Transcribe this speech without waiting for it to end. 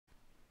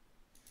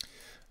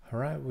All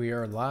right, we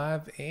are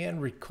live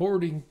and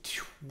recording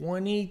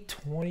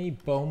 2020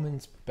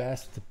 Bowman's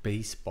Best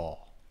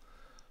Baseball.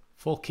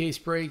 Full case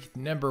break,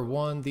 number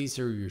one. These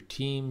are your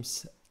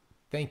teams.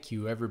 Thank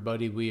you,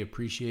 everybody. We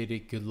appreciate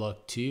it. Good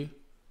luck to you.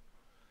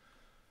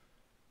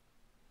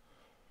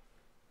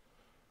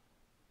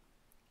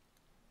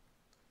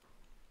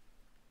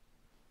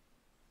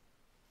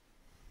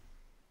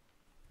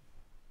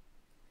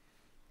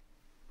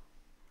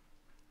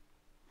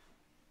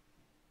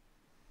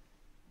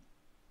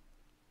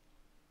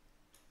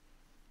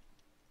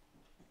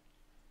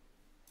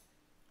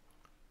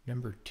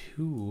 Number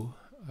two,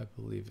 I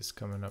believe, is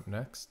coming up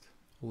next.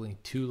 Only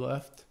two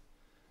left.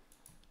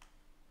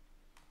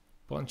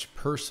 Bunch of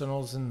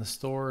personals in the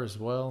store as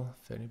well,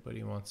 if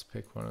anybody wants to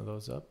pick one of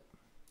those up.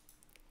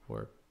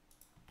 Or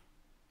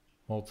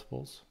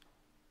multiples.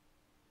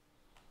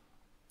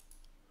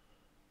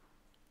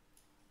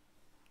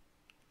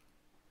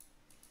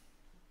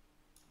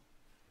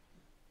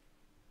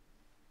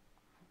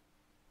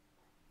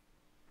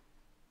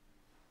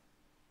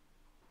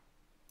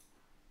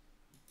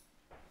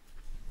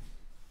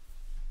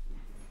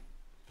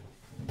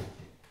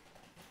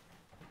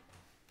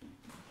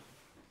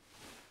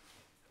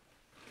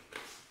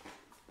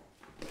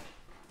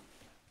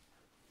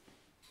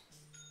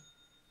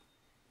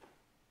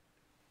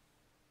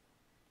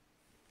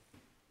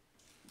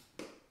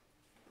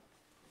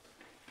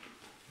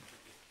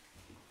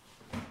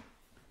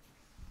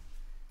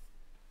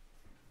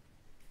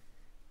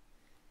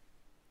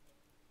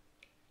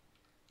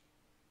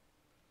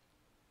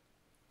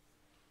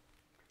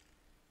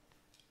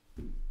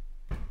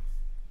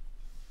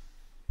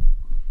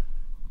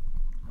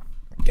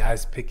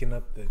 Guys picking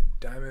up the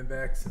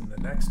Diamondbacks in the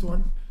next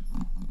one.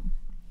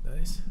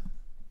 Nice.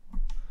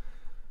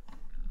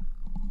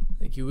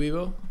 Thank you,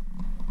 Weebo.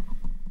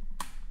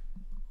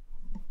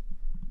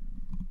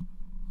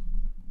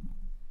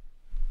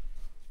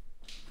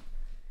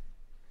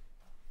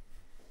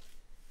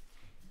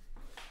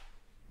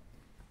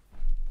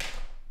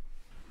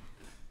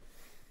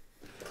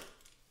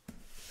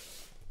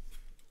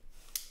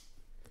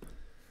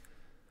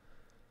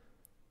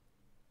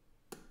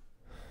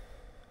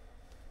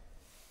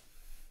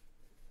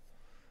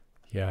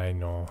 Yeah, I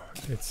know.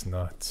 It's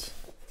nuts.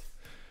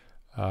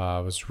 I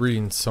was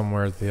reading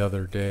somewhere the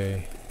other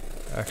day,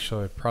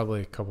 actually probably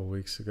a couple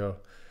weeks ago,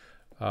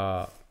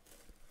 that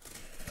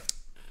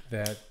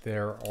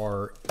there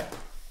are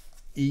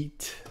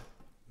 8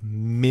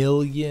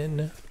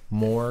 million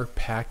more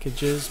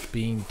packages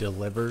being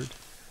delivered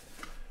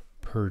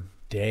per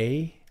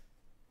day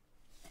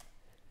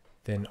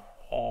than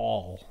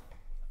all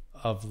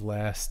of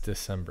last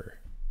December.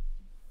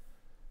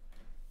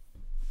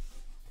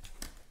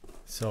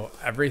 So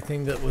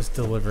everything that was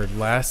delivered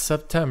last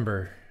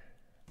September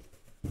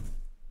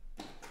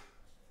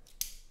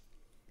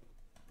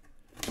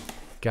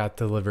got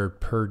delivered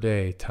per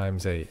day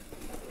times 8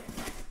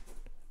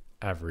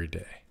 every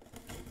day.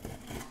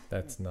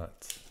 That's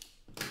nuts.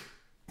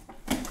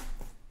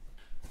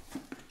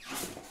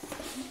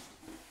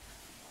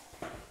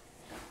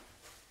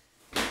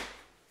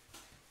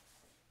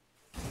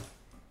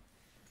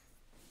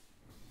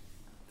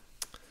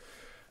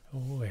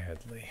 Oh,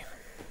 Hadley.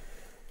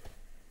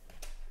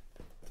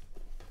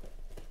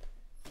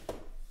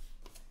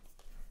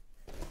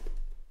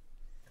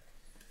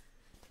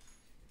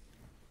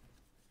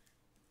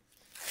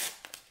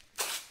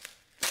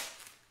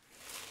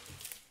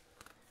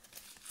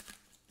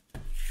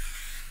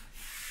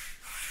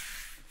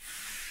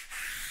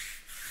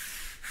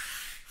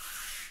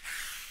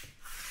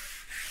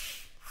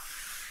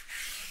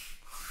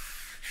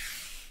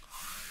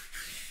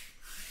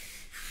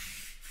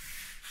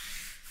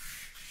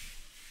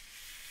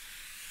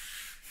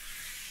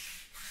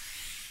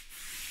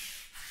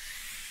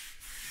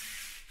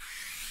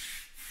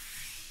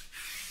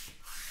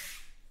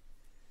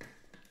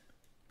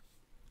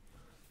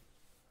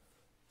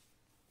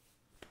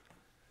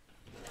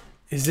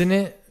 Isn't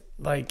it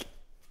like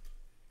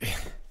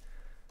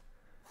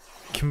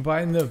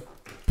combine the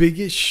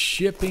biggest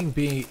shipping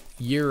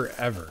year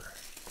ever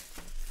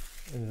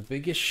and the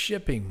biggest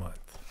shipping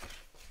month?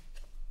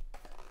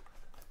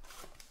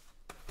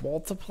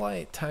 Multiply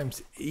it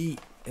times 8,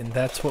 and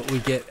that's what we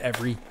get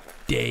every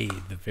day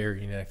the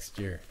very next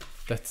year.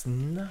 That's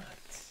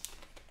nuts.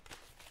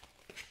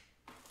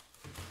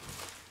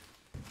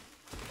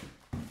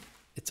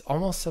 It's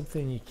almost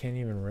something you can't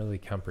even really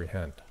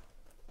comprehend.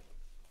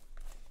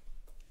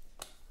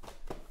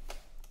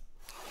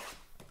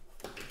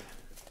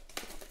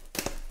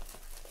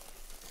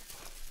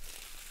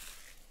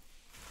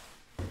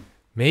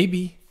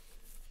 Maybe.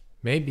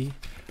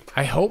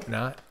 I hope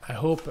not. I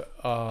hope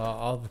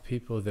all the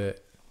people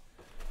that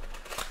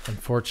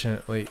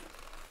unfortunately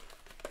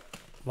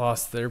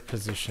lost their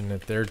position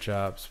at their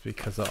jobs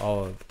because of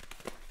all of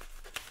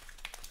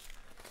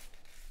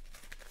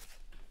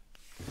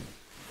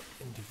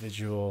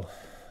individual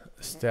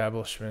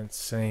establishments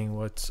saying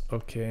what's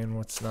okay and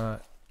what's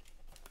not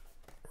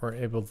were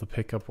able to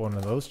pick up one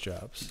of those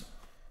jobs.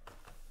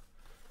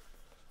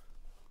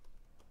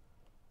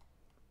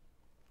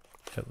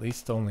 at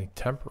least only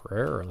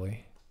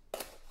temporarily,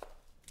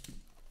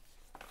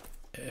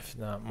 if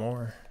not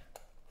more.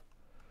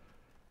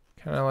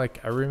 Kind of like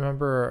I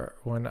remember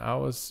when I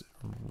was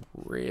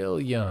real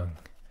young,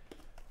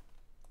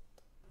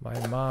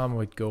 my mom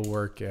would go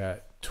work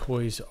at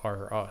Toys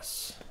R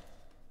Us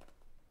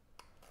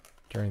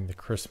during the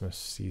Christmas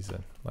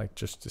season, like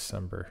just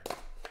December.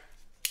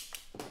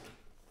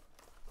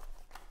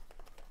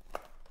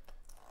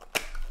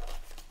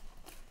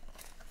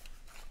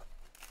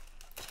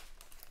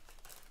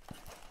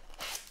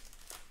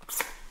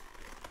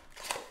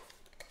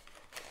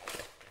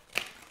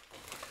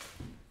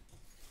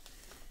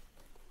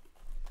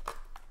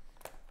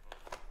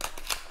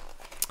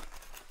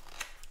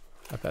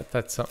 I bet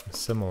that's something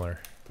similar.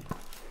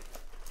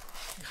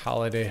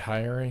 Holiday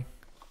hiring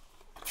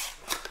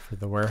for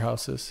the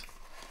warehouses.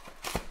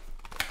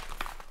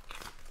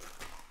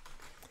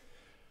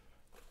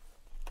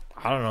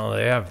 I don't know,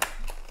 they have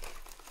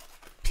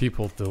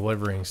people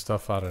delivering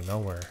stuff out of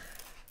nowhere.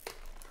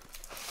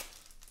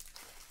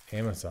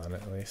 Amazon,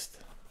 at least.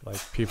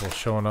 Like people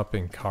showing up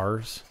in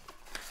cars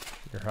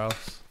at your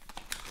house.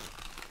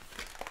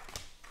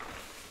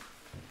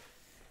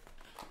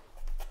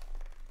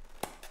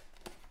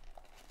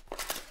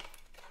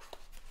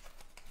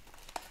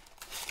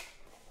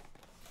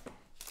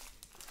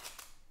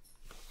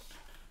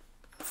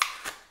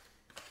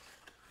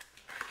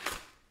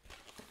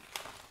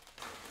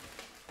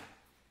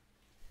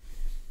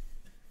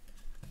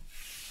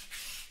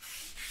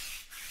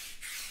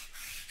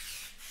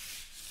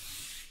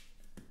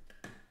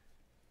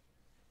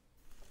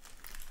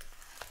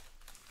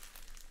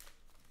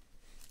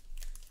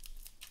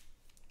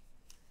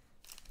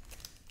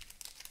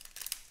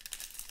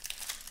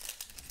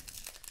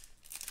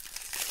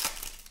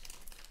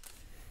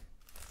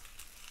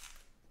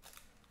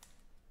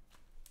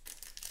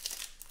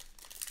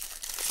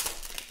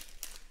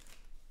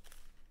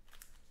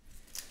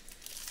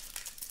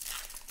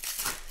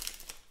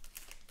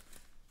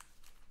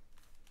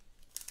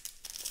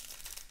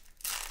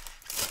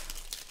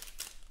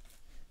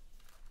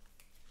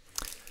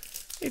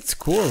 It's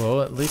cool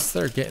though, at least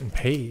they're getting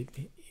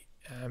paid.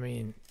 I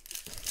mean,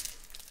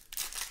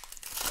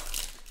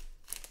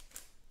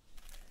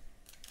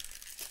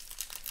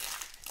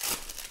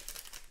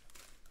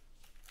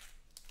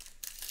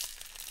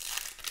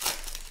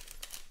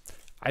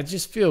 I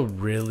just feel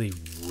really,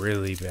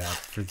 really bad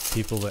for the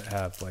people that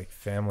have like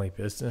family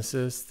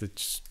businesses that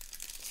just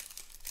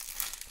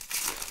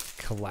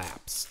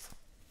collapsed.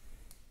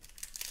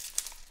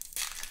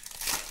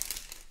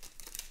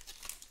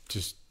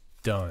 Just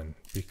done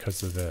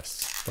because of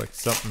this. Like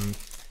something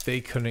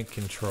they couldn't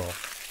control.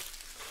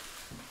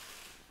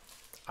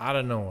 Out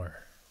of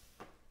nowhere.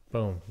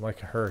 Boom,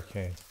 like a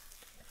hurricane.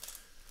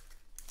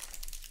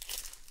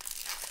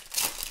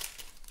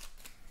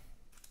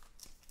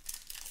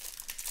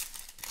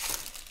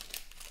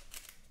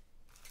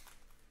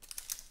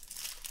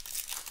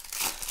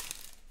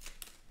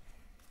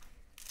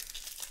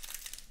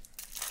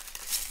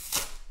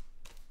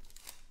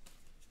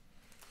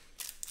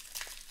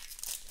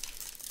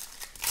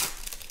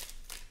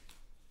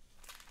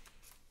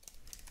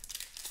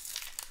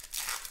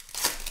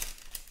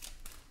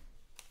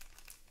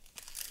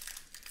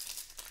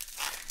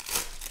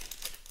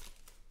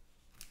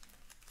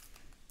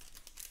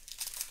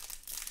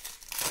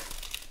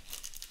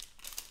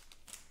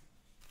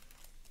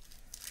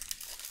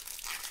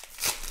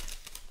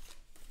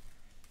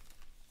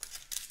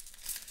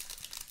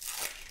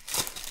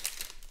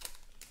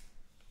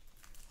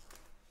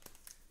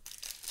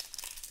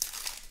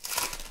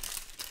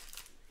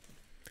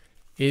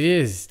 It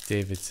is,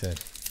 Davidson.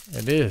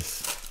 It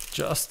is.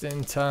 Just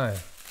in time.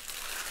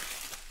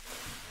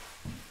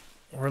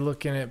 We're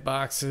looking at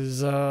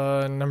boxes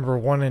number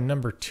 1 and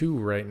number 2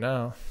 right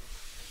now.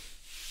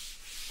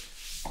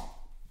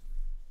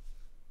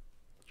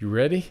 You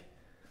ready?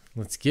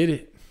 Let's get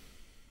it.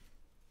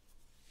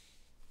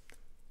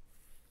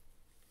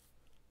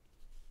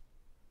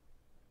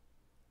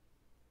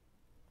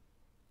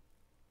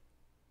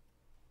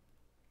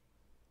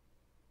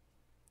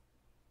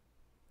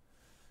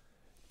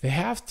 They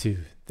have to.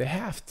 They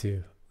have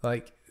to.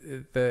 Like,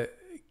 the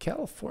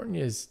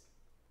California's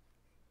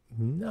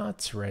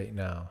nuts right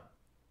now.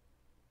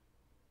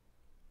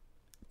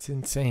 It's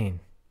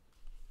insane.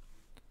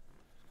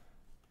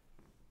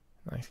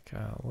 Nice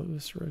Kyle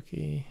Lewis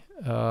rookie.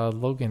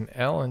 Logan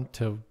Allen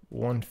to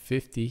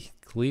 150,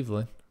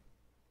 Cleveland.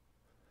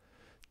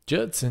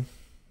 Judson.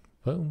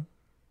 Boom.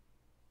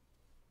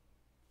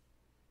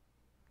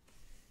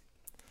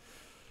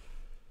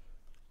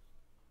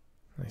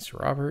 Nice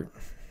Robert.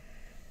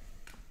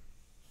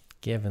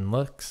 Gavin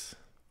Lux,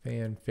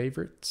 fan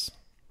favorites.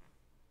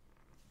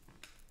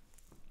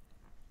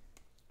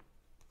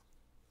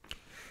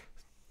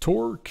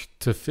 Torque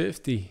to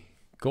 50,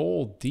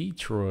 gold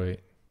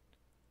Detroit.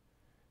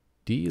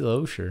 D.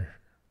 Loescher.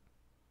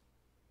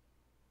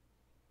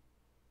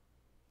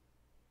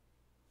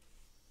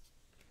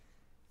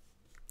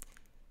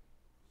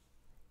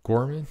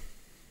 Gorman.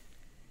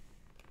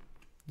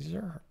 These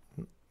are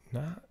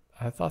not,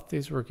 I thought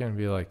these were going to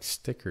be like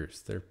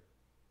stickers. They're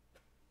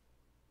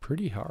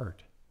pretty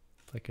hard.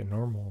 Like a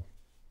normal.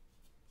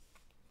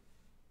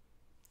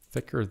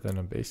 Thicker than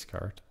a base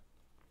card.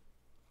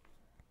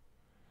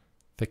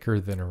 Thicker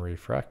than a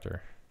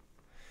refractor.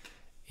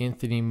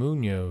 Anthony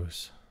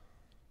Munoz.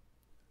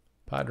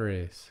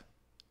 Padres.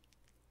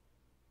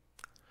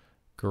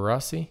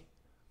 Garasi.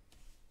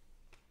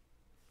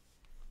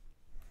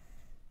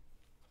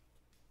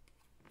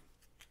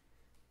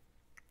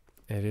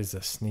 It is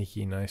a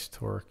sneaky nice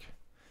torque.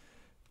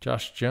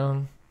 Josh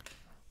Jung.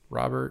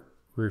 Robert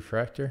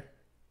refractor.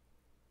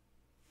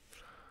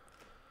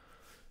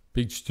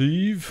 Big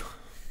Steve.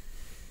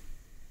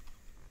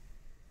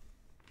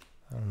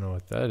 I don't know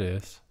what that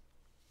is.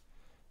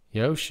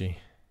 Yoshi.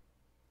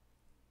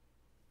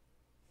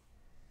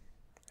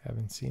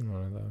 Haven't seen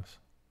one of those.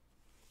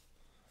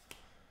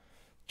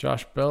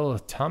 Josh Bell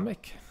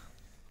Atomic.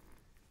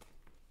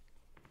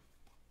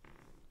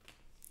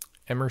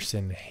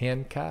 Emerson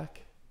Hancock.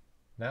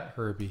 Not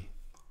Herbie.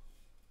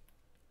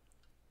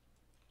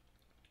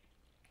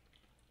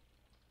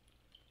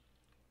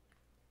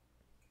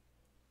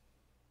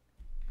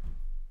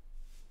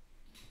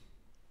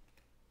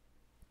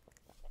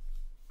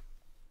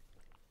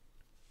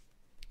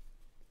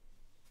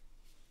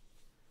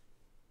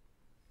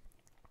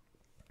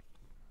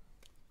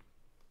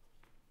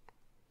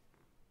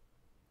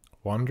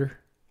 Wonder.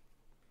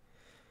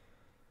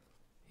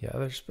 Yeah,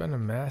 there's been a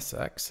mass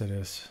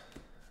exodus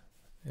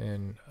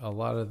in a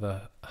lot of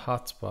the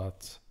hot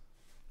spots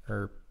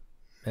or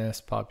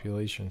mass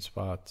population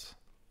spots.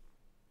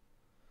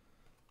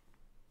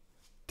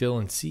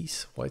 Dylan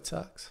Cease, White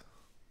Sox.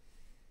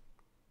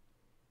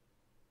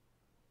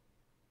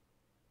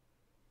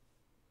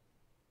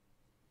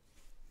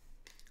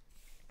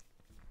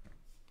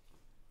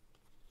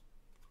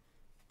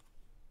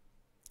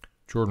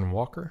 Jordan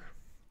Walker,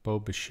 Bo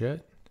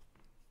Bichette.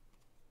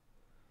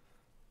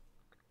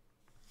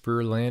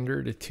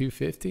 Verlander to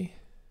 250.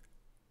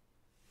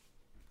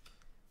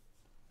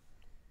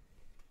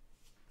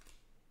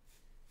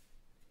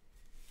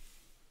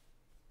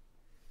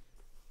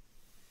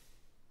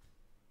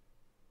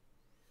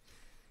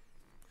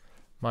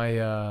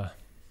 My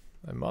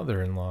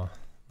mother-in-law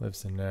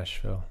lives in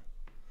Nashville.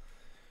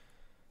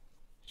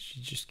 She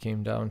just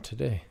came down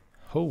today.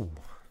 Oh,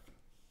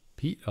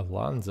 Pete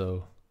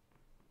Alonso.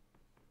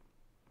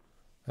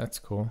 That's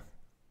cool.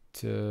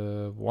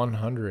 To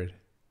 100.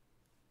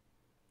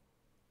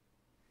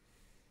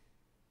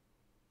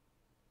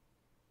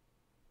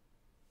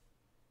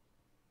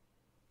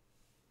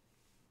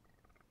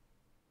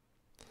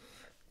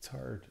 It's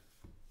hard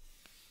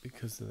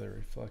because of the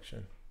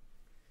reflection.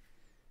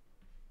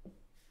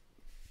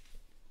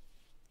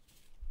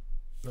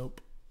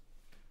 Nope.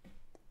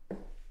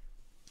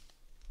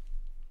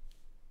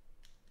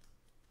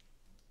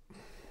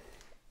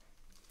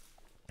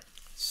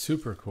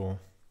 Super cool.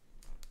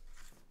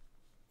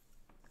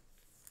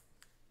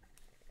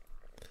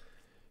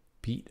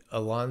 Pete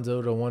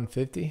Alonso to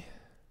 150.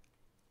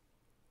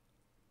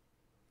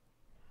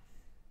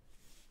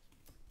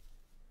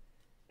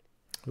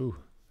 Ooh,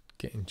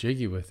 getting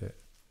jiggy with it.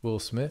 Will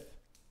Smith.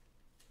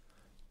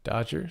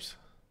 Dodgers.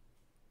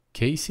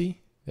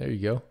 Casey. There you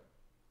go.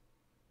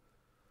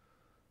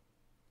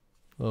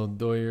 Little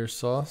Doyer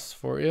sauce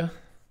for you.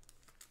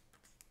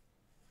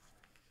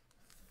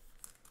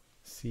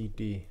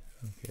 CD.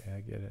 Okay, I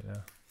get it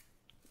now.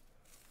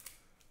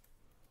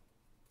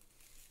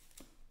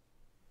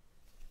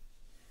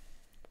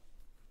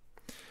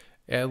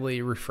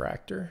 Adley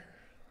Refractor.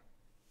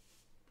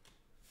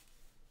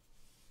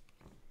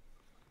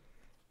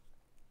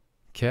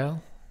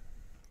 Cal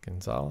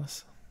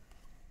Gonzalez.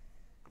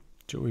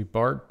 Joey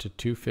Bart to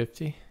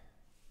 250.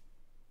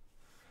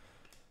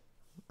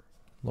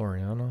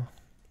 Laureano.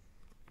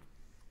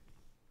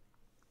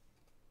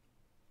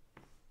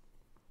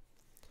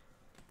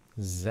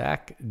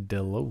 Zach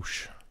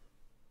Deloche.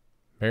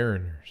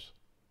 Mariners.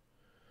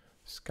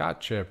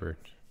 Scott Shepard.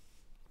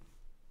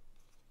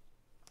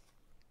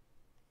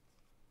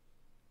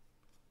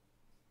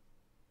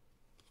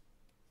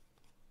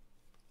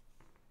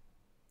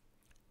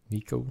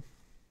 Nico.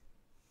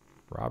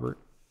 Robert.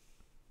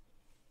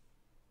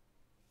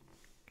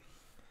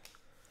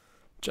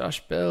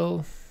 Josh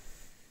Bell.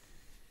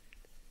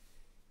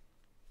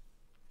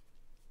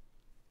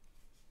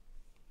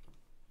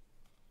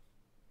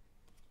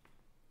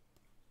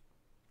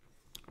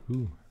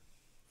 Ooh,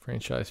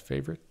 franchise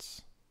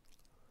favorites.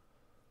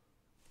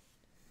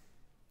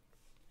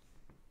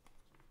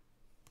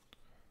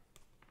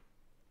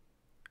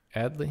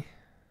 Adley,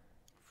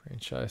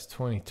 franchise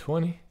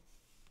 2020.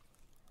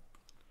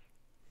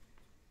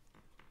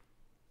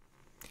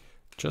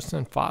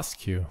 Justin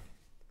Foscue,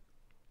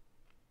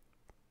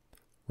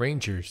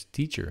 Rangers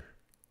teacher.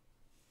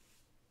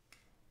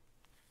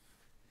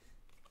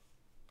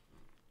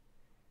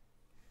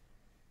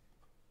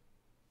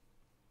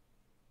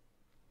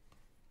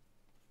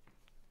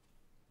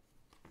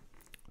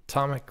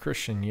 Atomic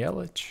Christian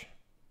Yelich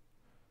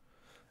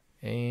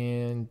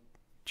and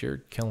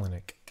Jared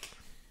Kelenic.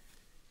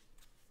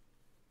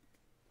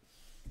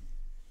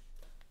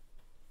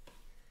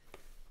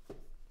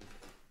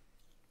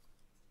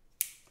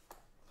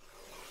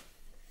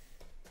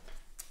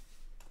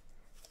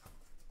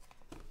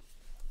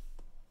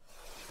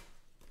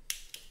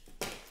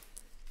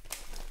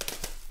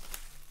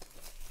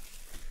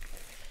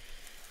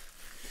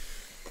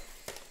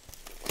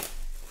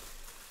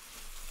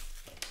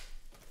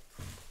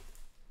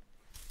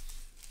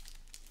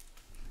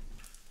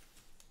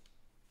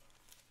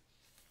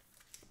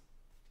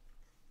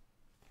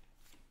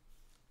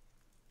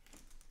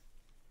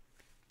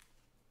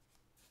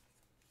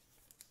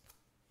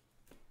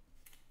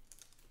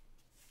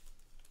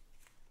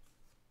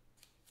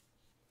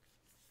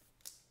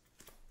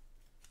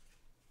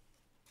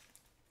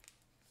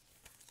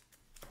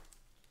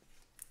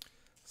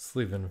 Just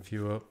leaving a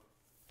few up.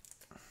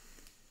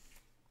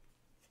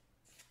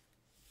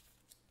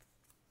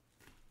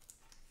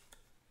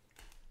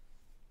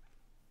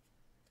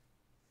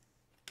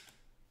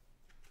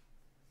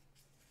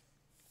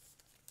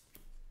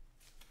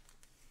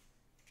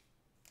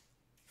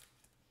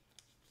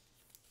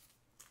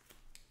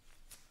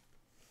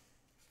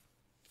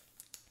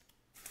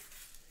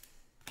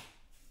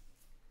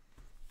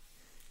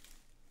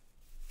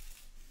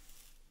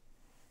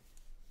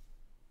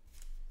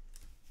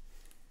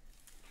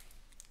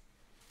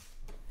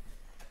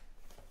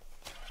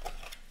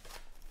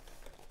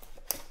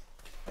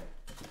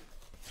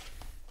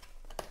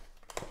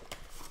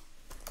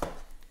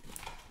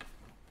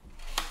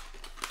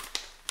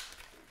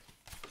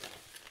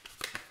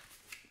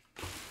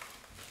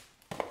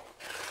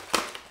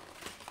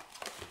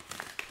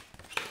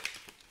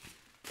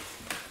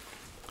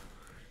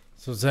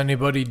 So is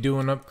anybody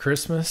doing up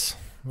Christmas?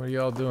 What are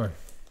y'all doing?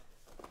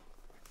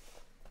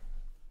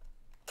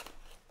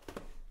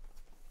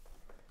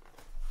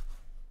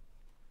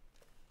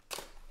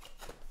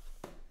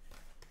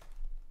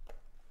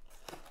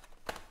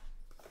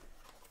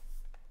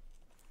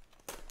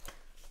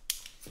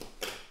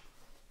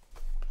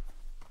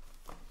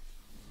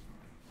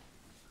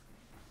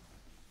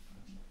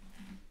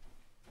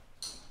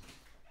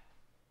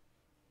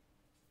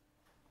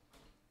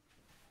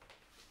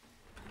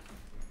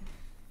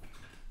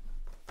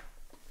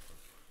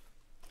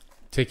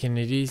 Taking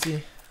it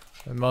easy?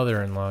 My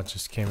mother-in-law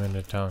just came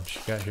into town. She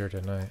got here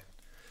tonight.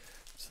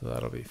 So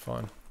that'll be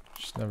fun.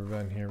 She's never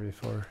been here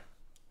before.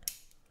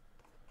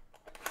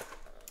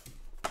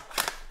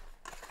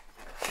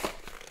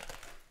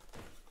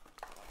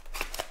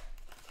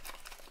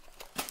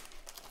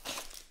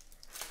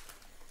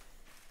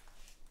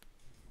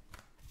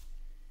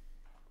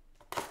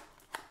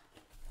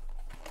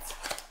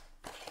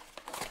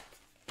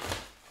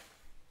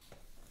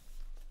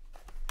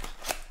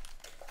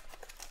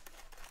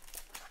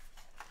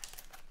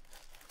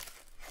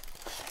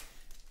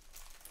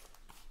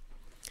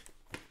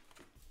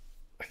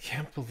 I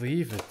can't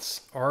believe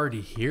it's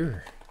already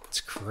here. It's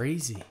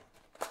crazy.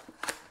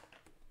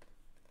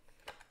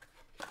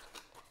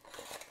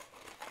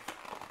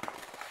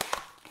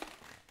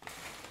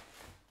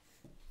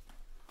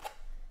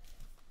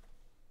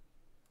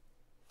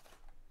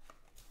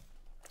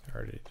 I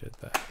already did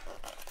that.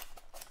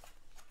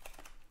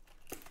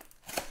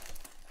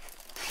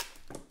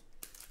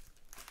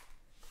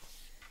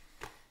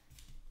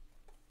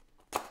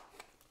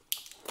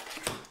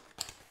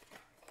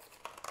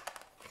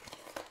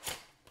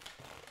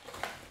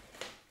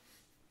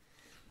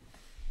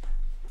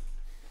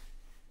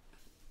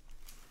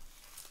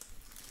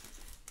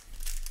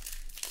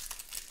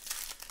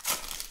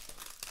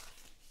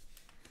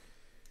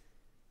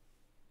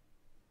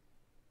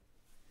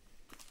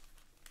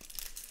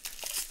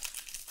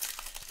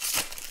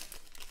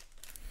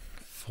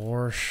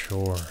 For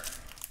sure.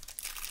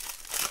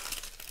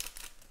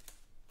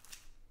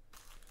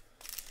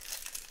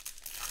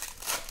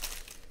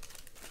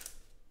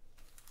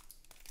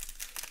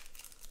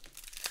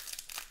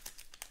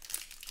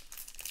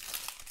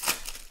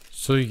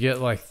 So you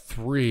get like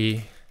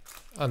 3,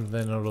 and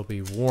then it'll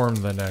be warm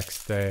the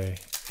next day.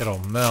 It'll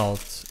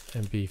melt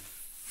and be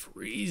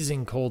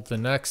freezing cold the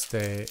next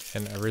day,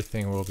 and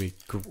everything will be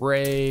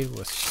gray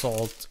with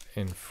salt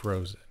and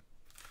frozen.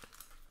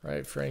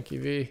 Right, Frankie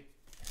V?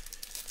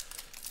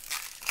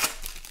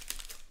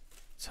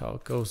 That's how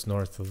it goes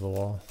north of the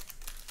wall.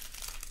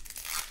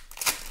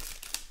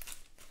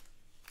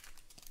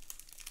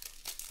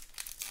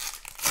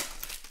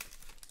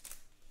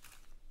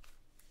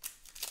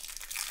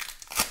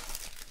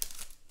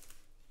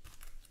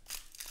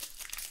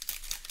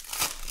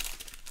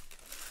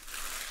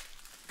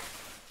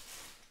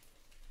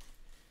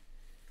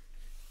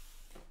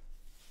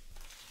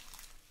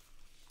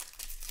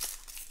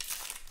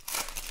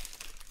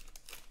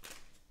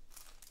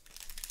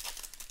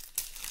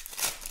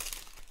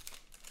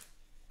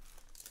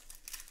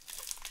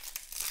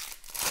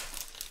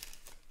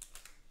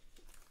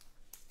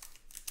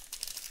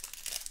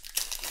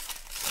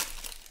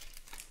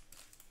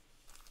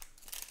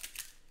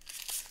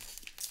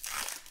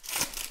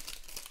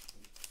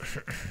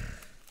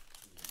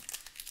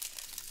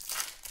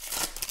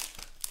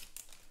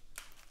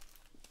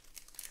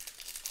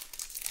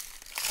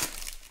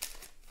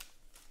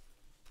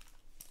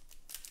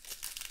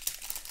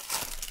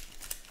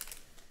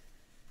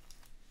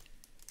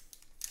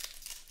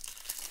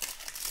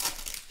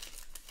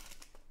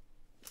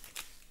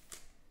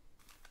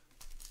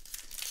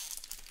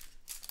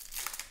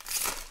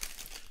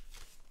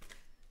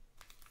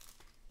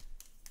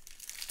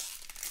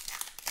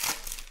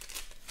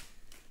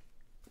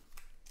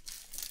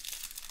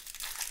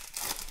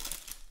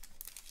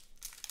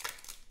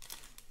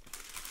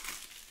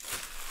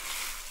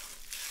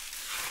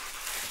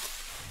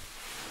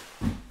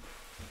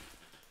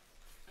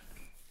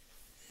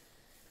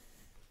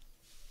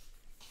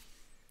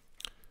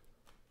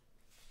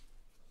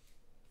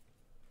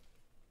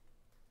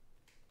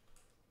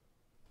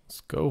 Let's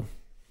go.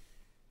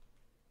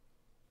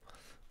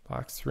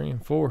 Box 3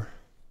 and 4.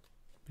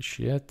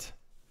 Bichette.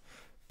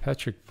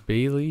 Patrick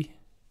Bailey.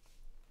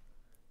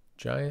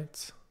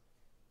 Giants.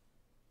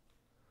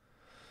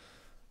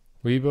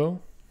 Weibo.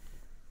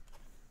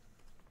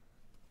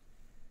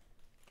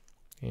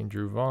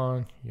 Andrew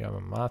Vaughn.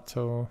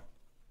 Yamamoto.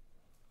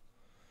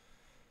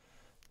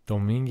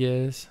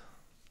 Dominguez.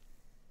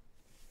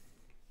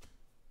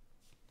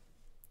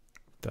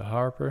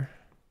 DeHarper.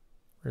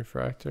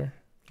 Refractor.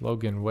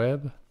 Logan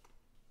Webb.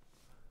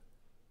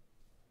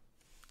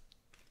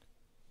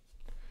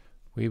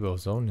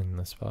 Weibo's owning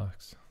this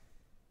box.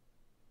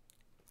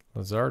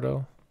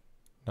 Luzardo.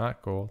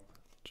 Not gold.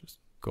 Just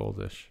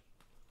goldish.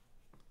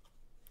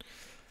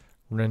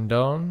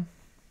 Rendon.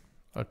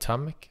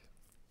 Atomic.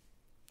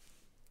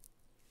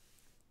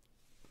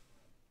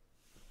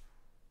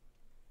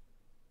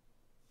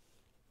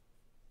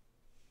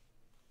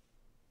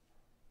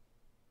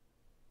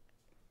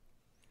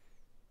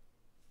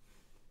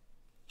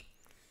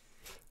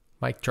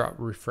 Mike Trout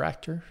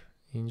Refractor.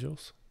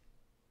 Angels.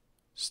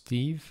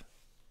 Steve.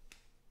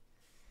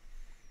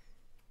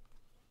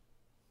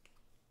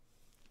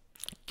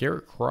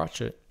 Garrett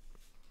Crotchet.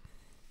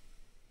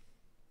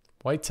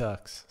 White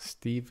Sox.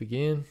 Steve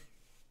again.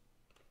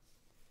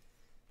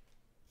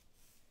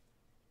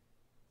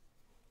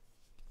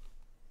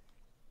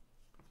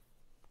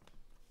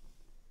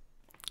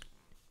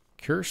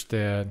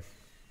 Kjerstad.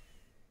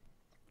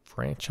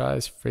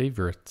 Franchise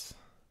favorites.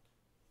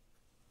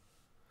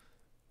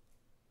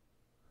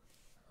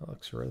 That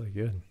looks really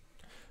good.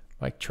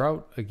 Mike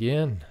Trout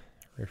again.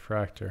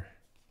 Refractor.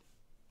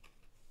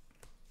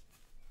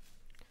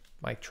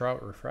 Mike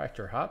Trout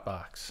Refractor Hot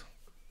Box.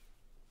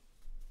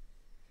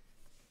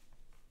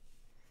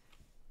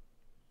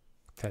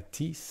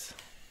 Tatis.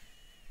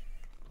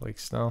 Blake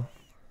Snell.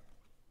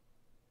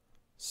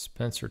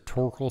 Spencer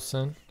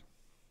Torkelson.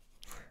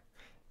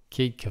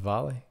 Cade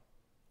Cavalli.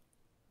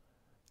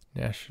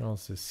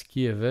 Nationals is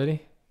Schiavetti.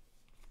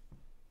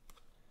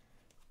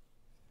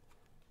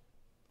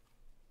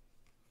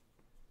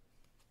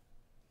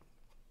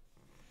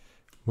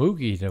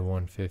 Moogie to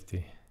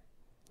 150.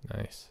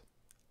 Nice.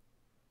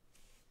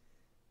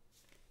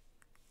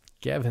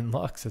 Gavin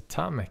Lux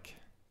Atomic.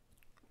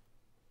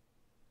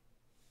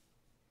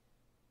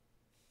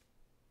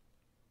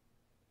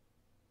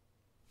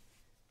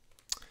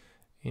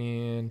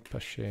 And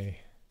Pache.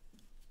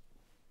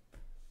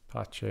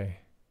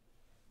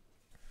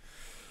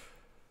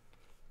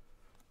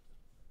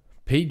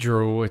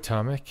 Pedro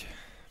Atomic.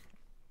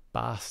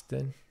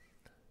 Boston.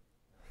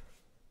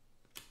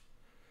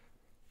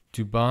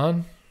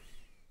 Dubon.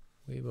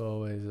 We've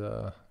always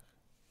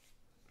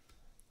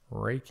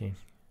raking.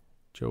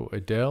 Joe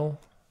Adele.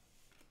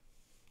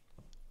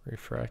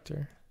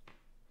 Refractor.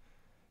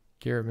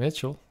 Garrett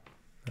Mitchell.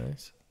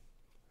 Nice.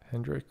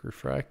 Hendrick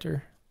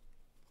Refractor.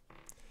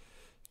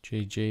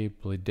 JJ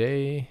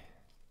Bleday.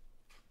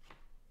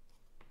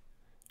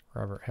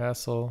 Robert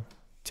Hassel.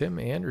 Tim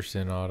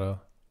Anderson Auto.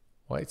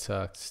 White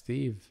Sox.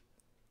 Steve.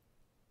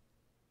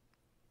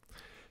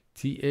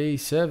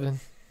 TA7.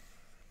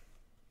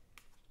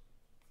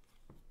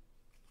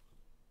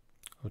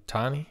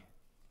 Otani.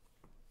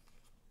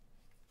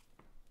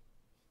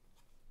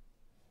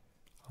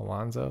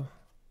 Alonzo.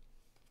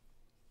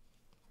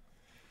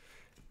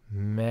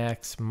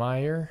 Max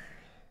Meyer.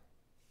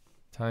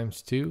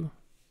 ×2.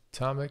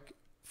 Atomic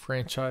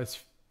franchise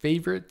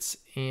favorites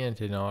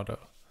and an auto.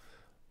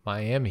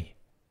 Miami.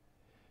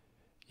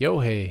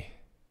 Yohei.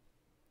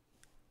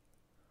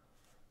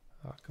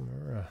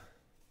 Akamura.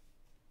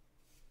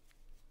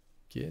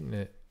 Getting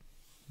it.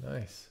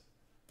 Nice.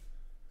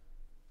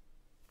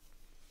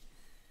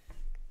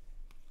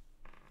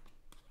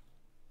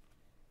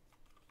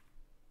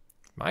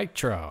 Mike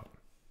Trout.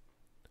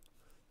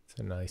 It's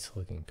a nice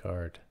looking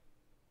card.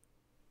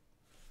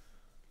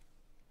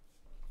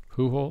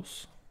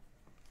 Pujols.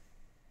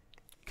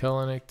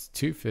 Kelenic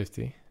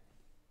 250.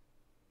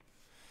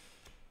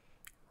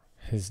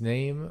 His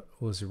name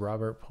was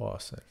Robert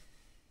Pawson.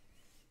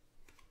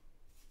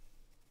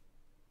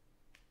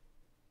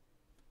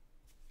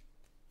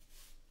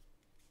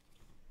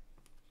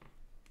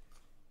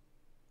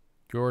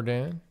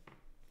 Jordan.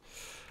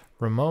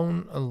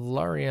 Ramon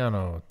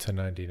Laureano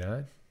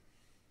 /99.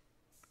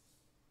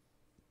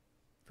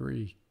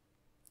 Very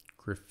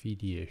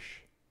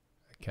graffiti-ish.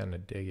 I kind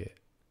of dig it.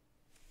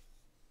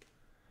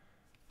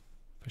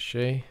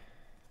 Pache.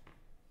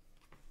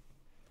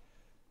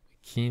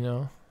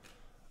 Aquino.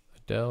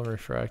 Adele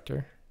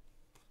Refractor.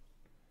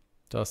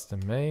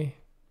 Dustin May.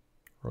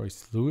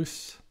 Royce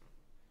Lewis.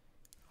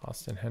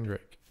 Austin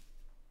Hendrick.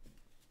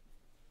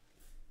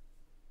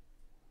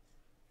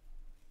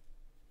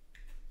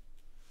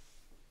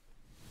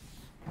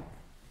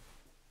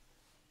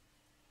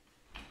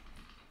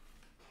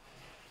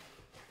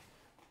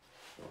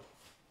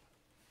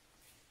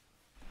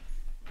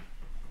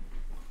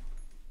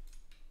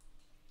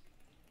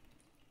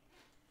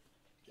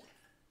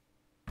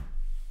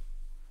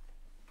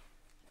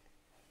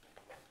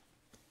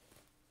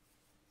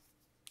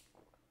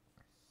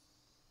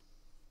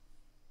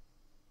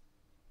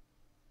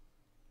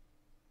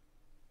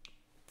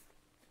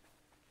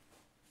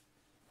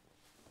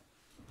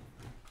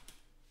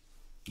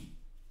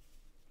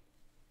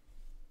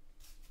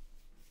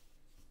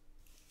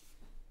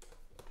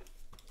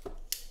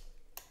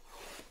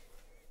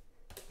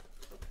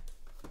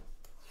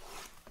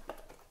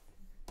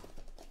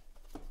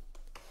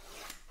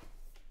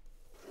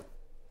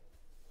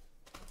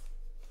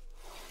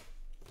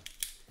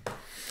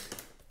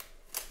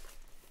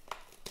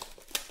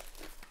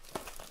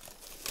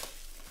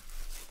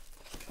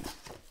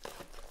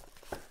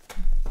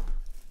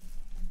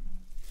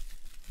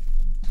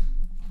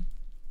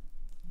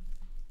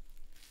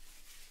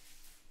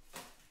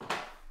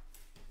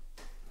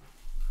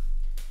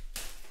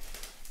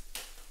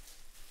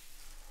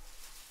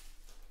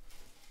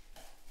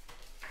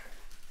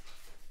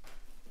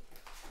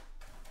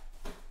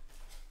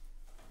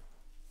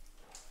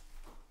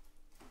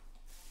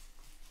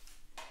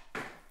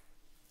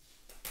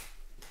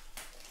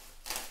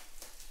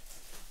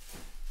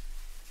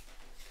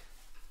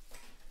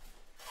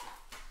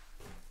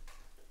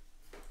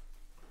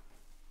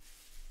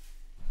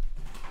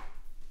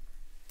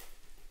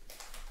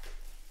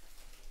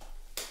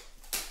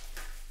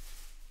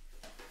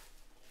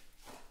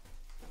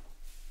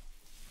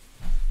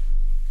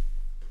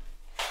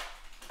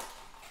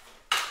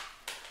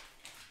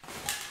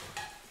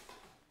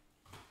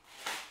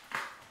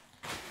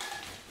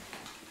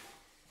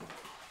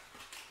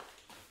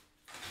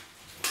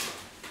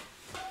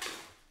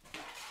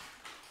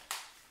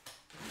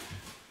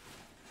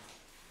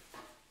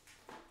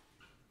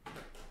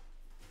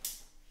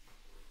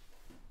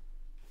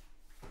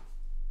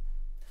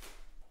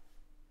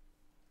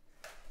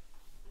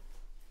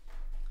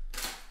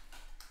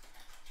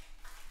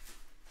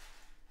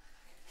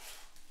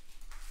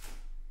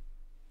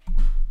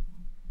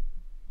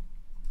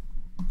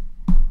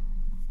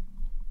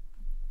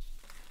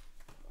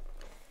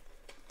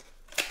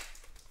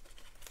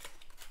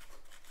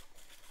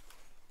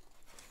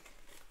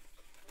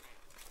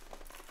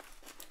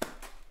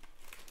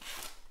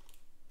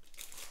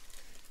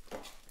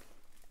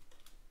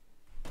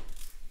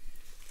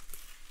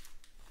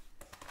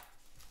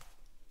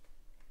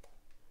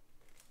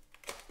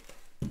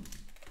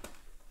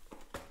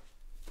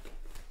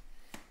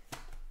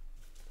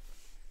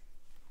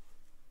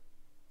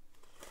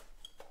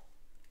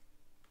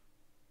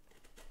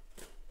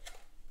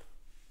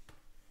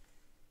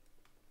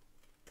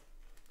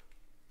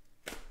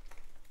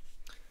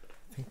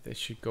 I think they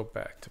should go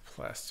back to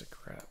plastic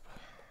wrap.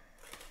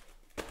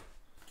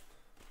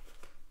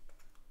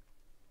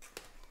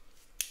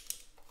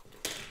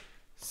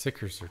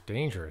 Stickers are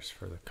dangerous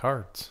for the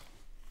cards.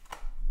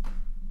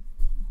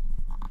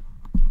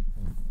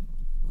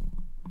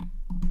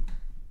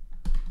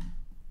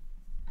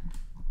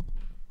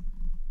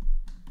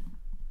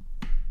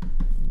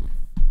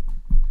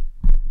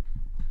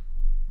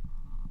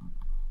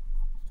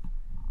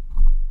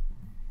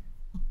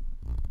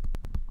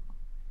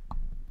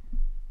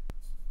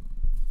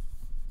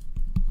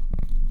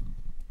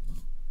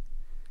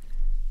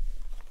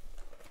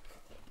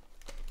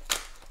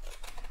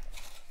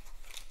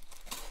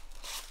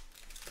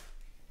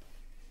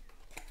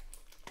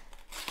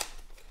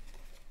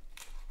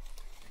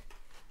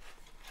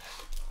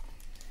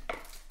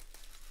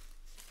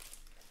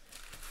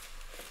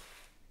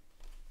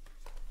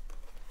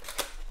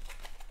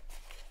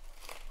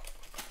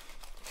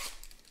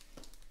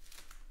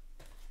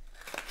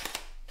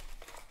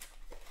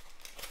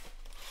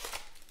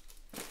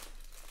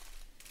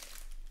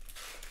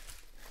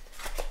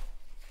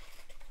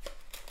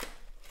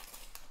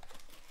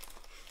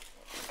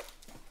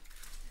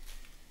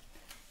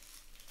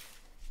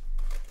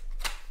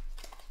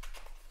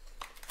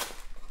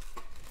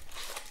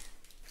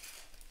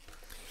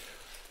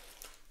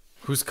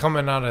 Who's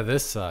coming out of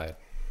this side?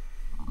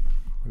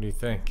 What do you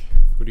think?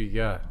 Who do you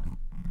got?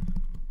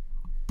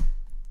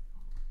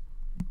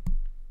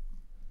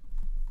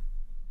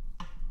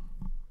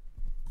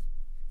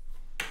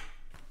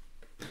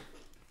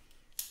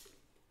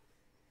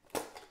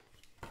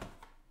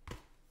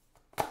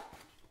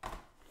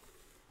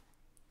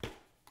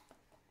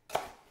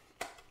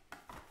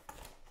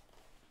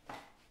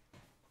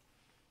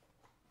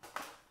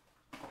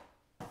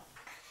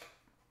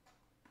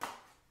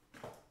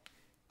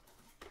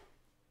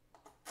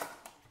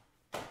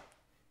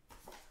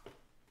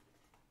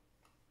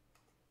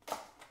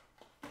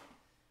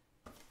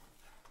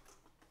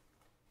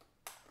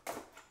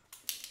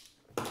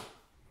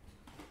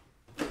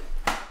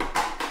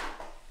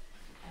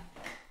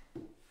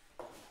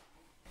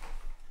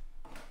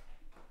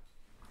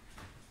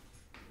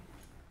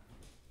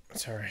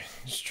 Sorry,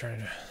 just trying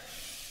to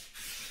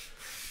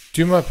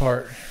do my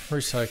part.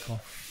 Recycle.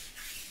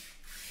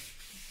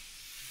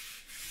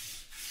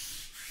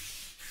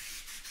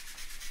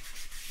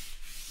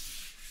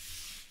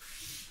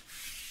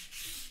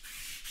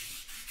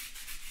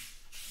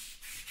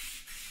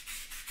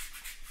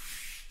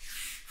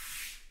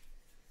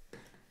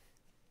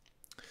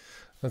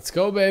 Let's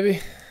go, baby.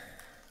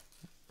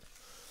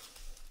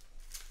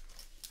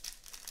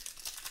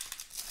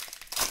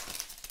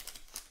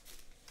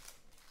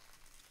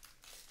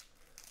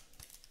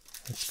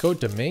 Let's go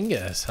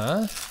Dominguez,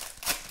 huh?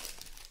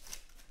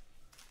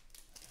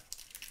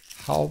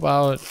 How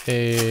about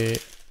a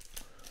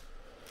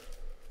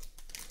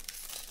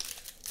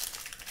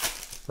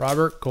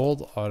Robert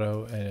Gold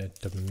Auto and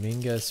a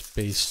Dominguez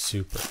base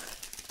super?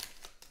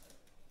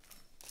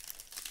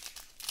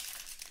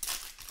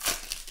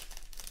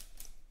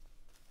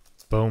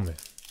 Bowman.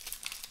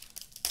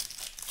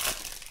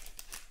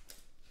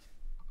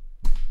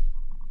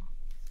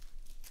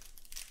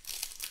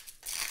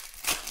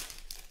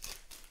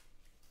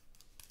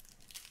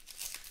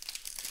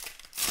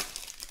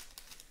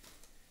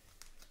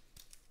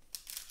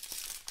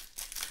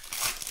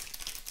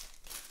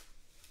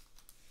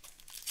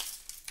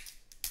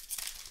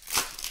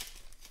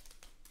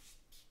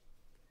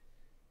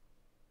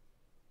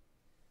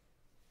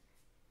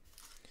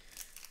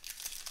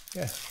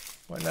 Yeah,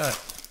 why not?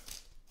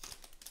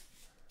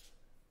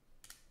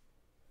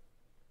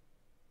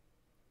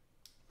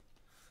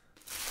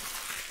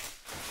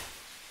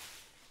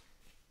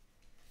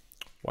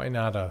 Why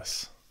not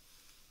us?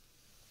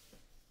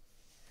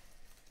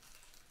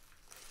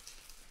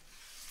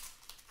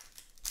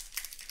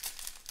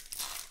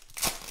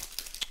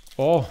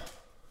 Oh,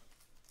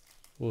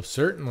 well,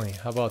 certainly.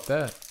 How about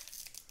that?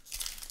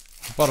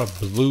 How about a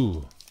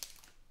blue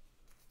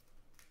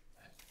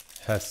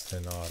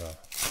Heston auto?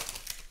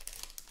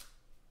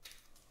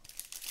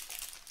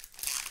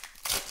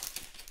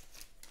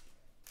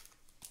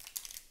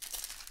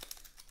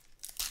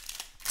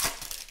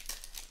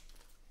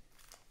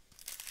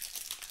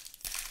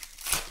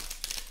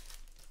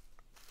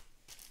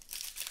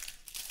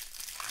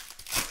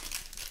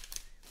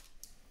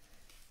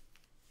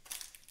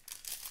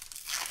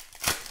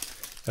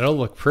 It'll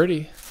look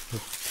pretty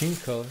with team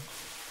color.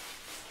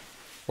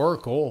 Or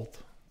gold.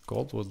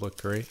 Gold would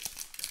look great.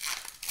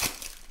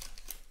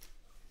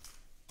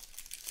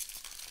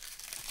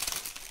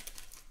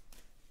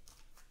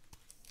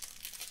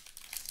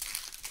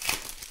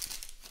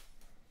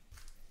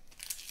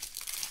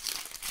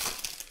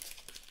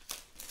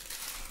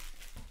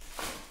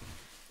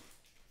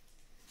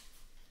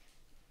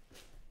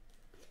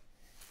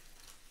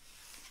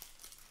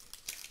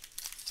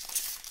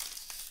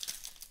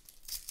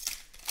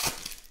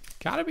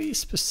 Gotta be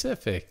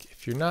specific.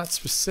 If you're not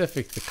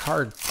specific, the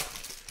card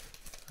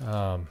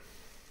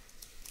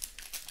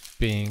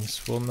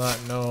beings will not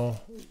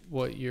know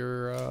what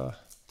you're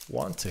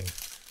wanting.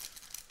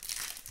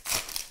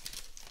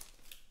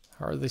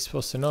 How are they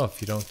supposed to know if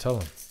you don't tell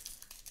them?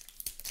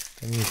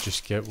 Then you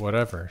just get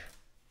whatever.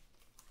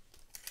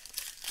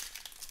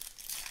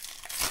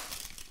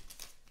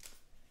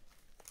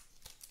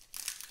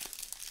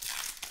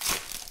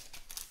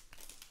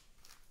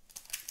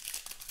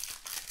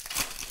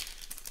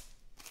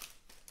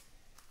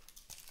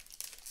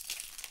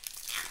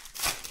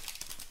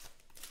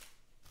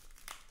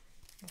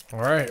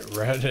 All right,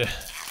 Reddit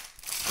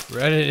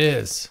it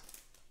is.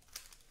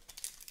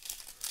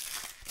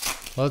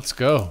 Let's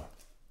go.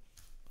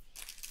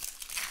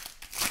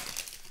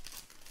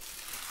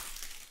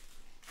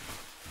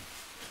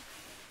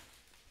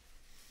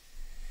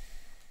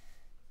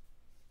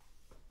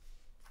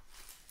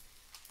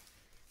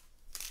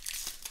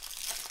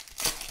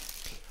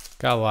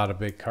 Got a lot of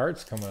big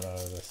cards coming out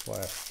of this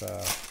last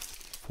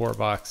 4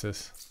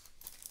 boxes.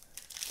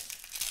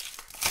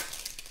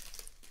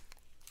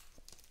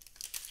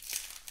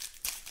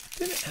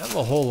 Didn't have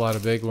a whole lot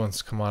of big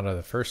ones come out of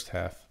the first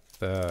half.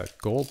 The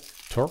gold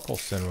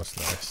Torkelson was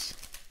nice.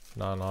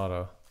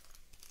 Non-auto.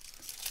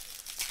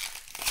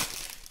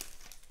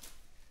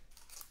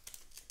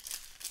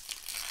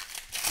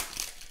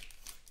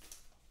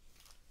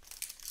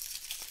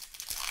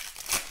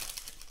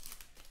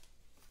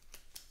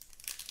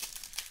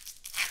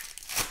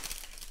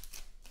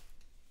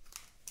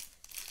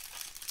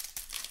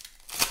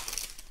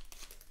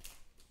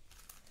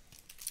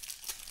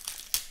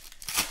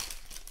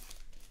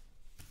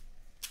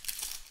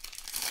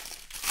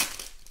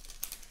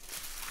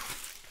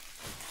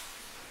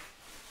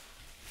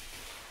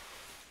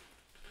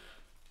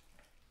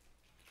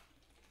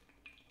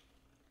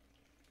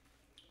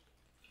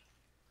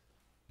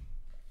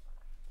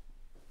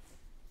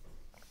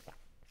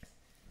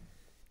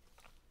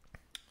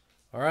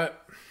 All right,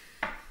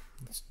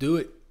 let's do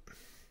it.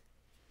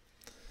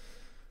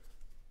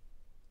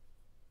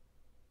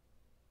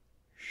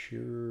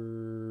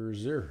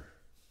 Scherzer.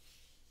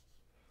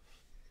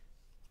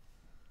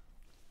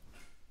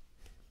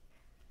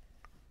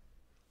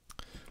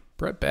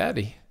 Brett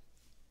Batty.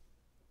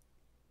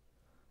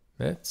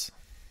 Mets.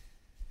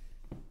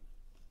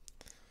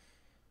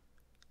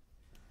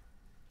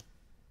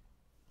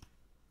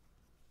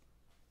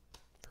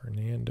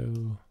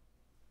 Fernando.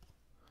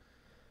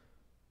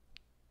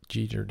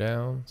 Jeter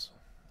Downs,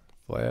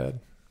 Vlad.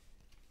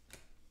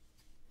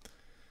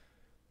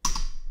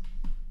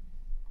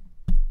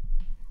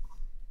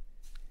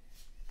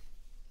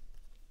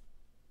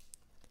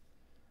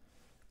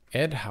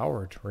 Ed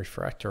Howard,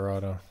 refractor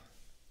auto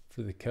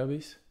for the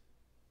Cubbies.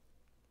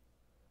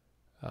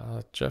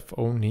 Jeff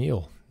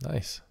O'Neill,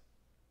 nice.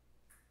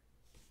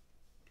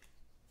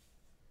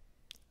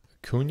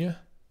 Acuna,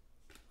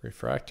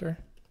 refractor.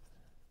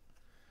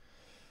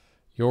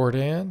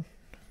 Jordan.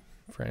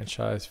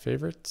 Franchise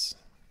favorites.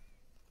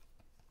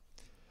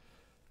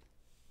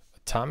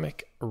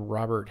 Atomic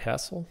Robert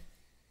Hassel.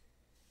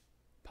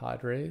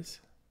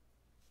 Padres.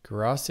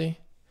 Garasi.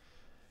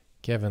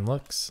 Kevin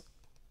Lux.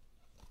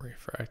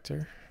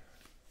 Refractor.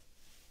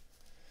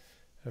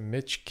 A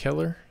Mitch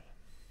Keller.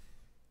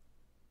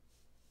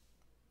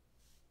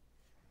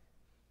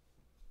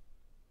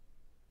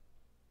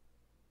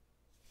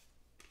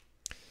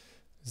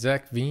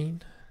 Zach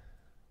Veen.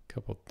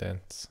 Couple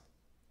dents.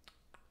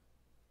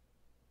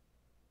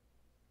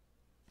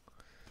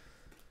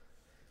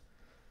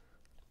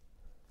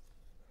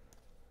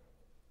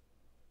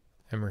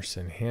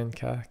 Emerson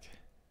Hancock.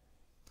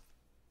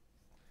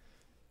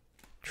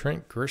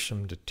 Trent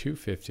Grisham to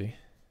 250.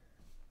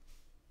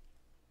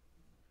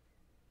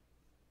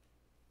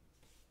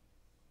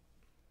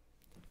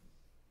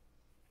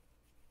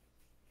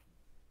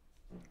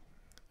 I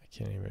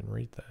can't even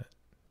read that.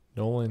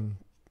 Nolan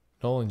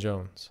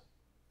Jones.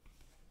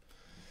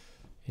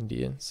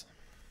 Indians.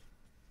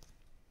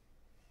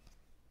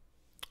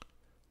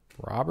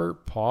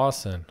 Robert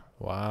Pawson.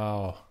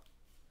 Wow.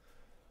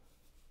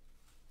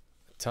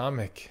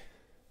 Atomic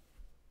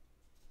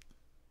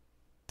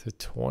to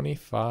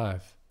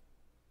 25.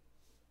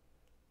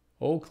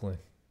 Oakland.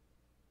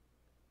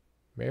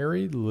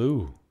 Mary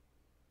Lou.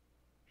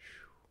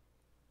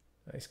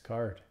 Nice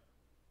card.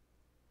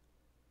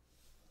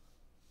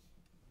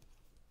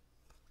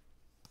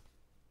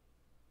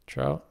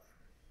 Trout.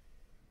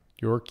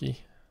 Yorkie.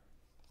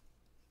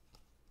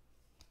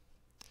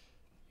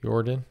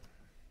 Jordan.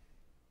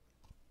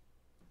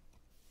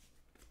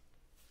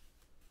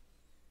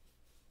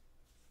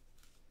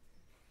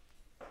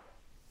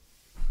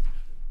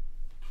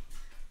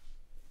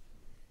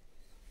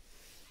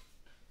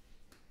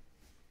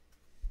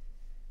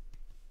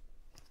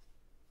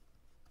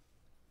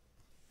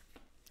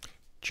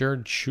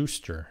 Jared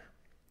Schuster,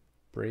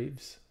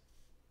 Braves.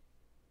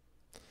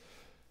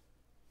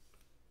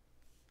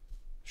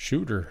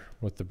 Shooter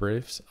with the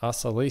Braves.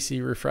 Asa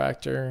Lacy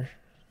refractor.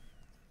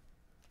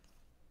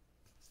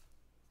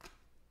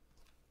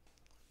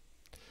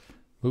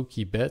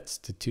 Mookie Betts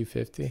to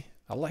 250.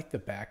 I like the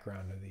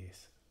background of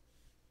these.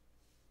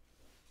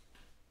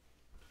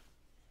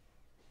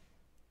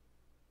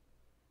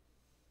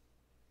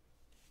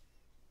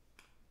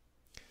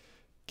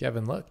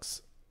 Kevin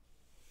Lux.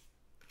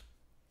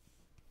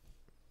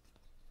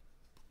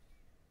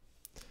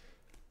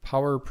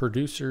 Power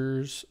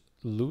Producers,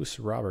 Lewis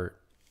Robert.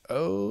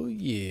 Oh,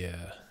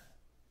 yeah.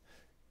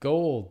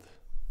 Gold.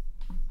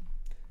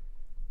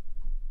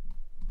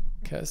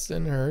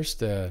 Heston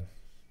Hurstad.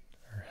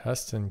 Or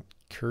Heston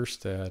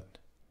Kjerstad.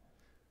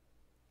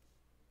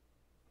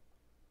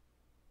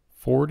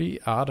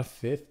 40 out of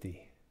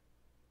 50.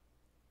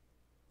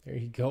 There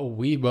you go,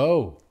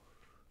 Weebo.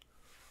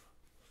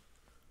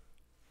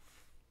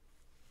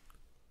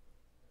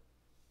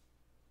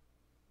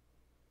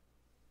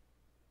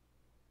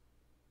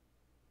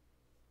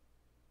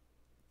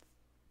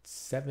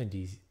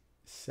 '70s,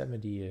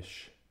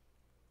 70-ish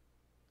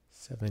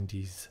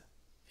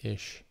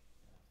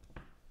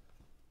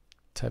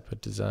type of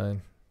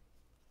design.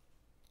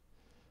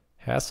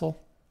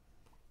 Hassel.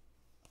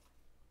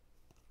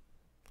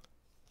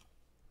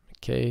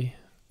 McKay.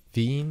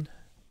 Veen.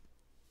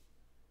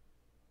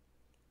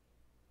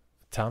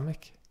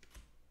 Atomic.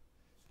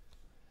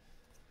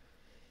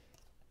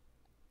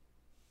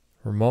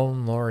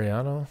 Ramon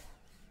Laureano.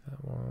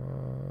 That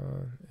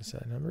one, is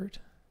that numbered?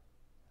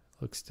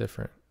 Looks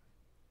different.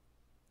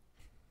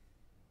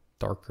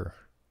 Darker.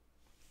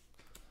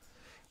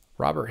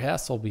 Robert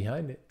Hassel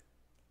behind it.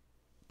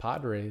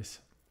 Padres.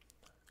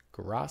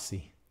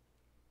 Grassi.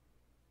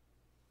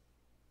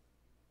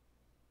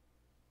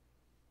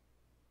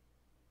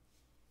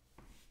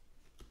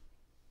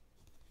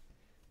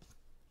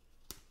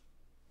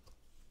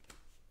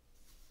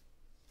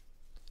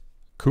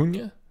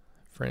 Cunha.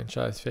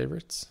 Franchise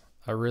favorites.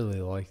 I really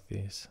like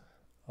these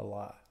a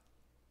lot.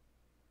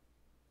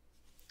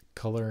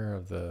 Color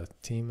of the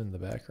team in the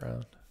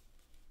background.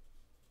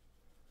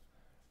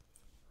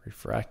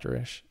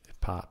 Refractorish.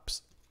 It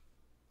pops.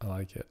 I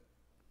like it.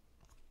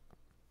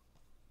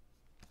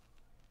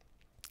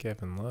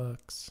 Gavin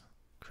Lux.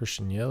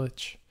 Christian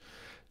Yelich.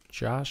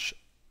 Josh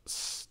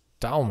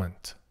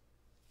Stallment.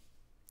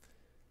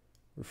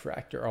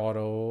 Refractor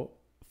auto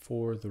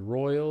for the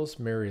Royals.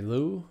 Mary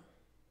Lou.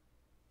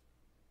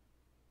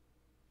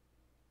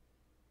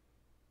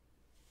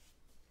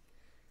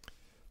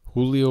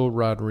 Julio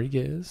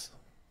Rodriguez.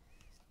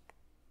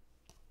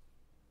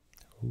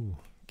 Ooh,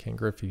 Ken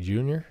Griffey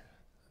Jr.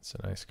 That's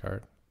a nice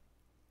card.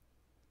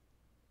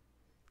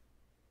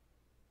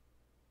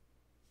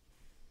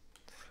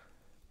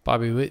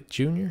 Bobby Witt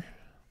Jr.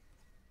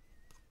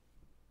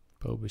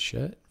 Bo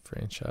Bichette,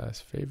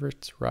 franchise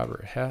favorites.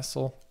 Robert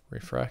Hassel,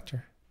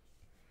 refractor.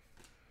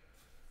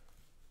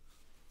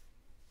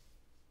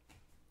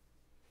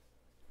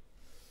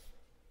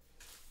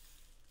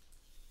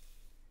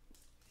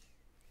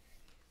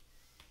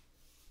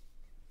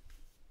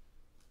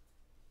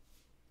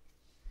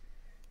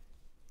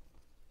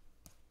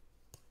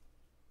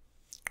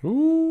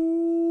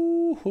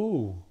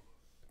 Ooh,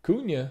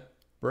 Cunha,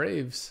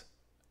 Braves,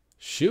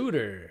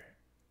 shooter.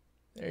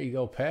 There you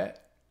go,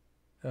 Pat.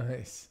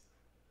 Nice.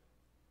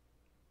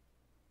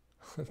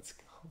 Let's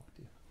go,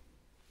 dude.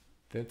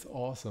 That's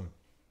awesome.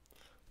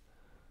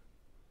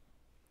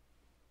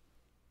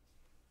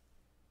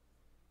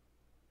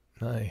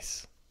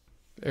 Nice.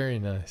 Very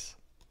nice.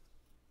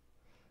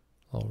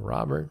 Oh,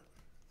 Robert.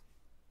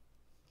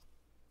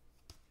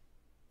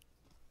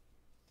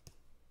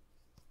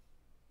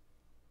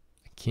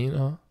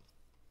 Aquino.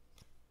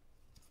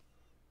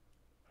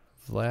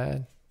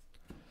 Vlad.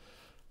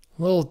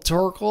 Little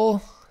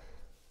Torkel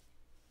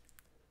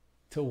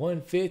to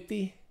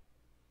 150.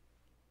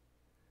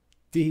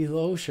 D.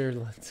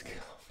 Loescher. Let's go.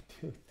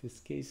 Dude, this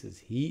case is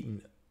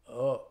heating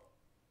up.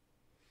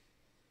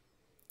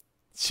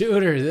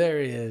 Shooter.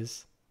 There he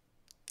is.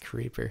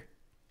 Creeper.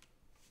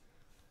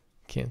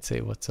 Can't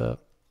say what's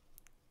up.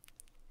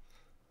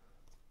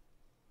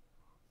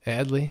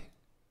 Adley.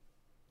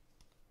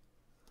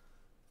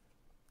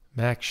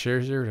 Max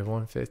Scherzer to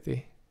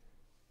 150.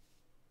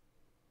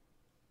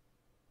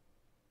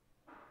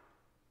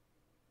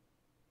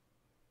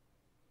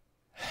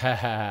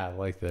 Haha,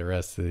 like the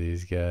rest of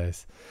these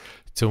guys.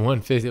 To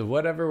 150.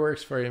 Whatever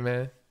works for you,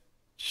 man.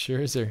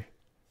 Scherzer.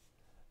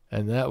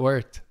 And that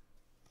worked.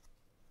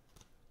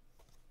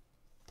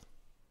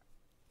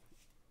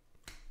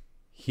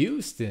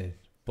 Houston.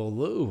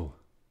 Blue.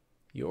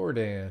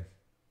 Jordan.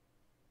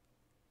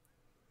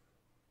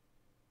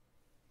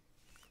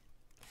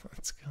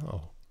 Let's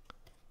go.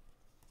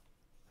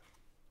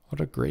 What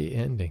a great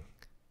ending.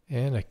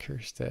 And a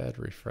Kjerstad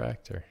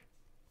refractor.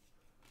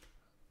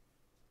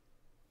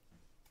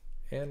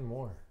 And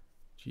more.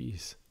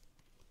 Jeez.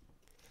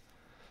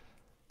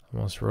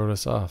 Almost wrote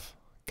us off.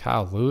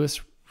 Kyle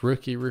Lewis,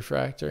 rookie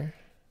refractor.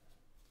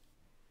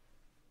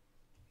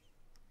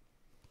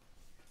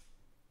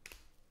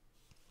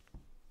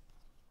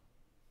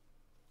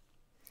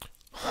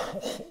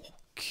 Oh,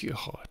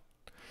 God.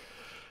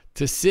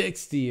 To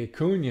 60,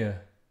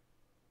 Acuna.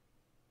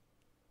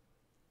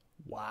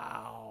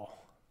 Wow.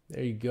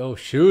 There you go,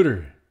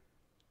 shooter.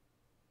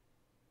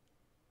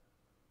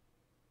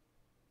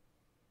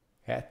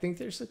 I think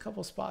there's a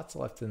couple spots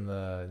left in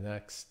the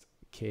next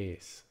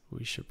case.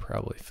 We should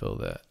probably fill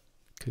that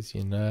because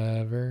you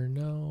never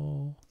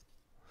know.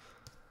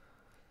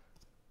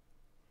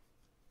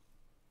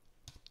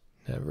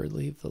 Never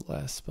leave the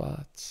last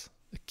spots.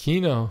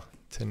 Aquino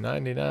to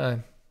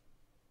 99.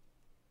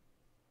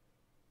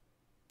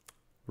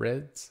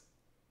 Reds.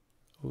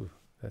 Ooh,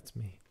 that's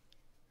me.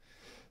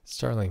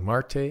 Starling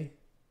Marte.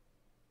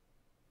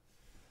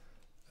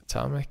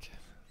 Atomic.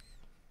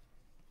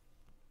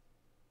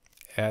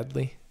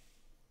 Adley.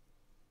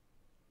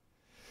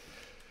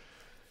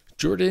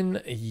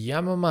 Jordan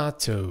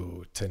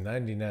Yamamoto to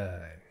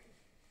 99.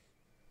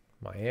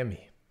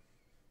 Miami.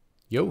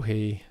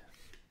 Yohei.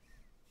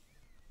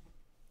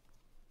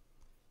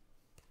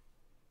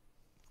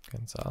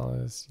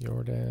 Gonzalez,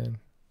 Jordan,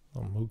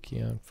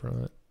 Mookie on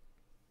front.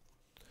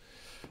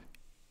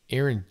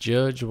 Aaron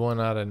Judge, 1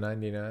 out of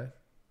 99.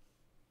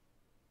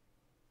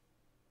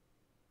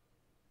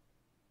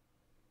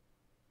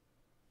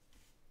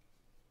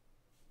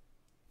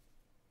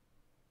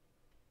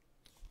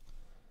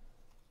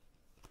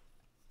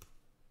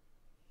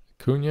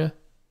 Acuna.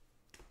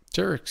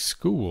 Derek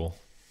School.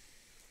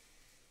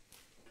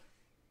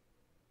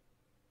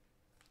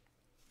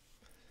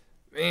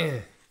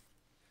 Man.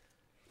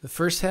 The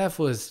first half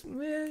was,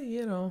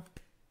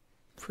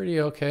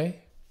 pretty okay.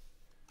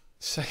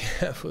 Second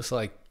half was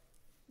like,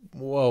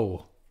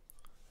 whoa.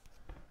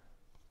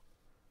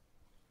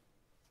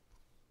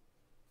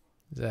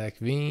 Zach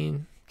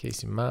Veen,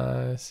 Casey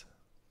Mize.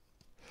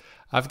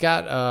 I've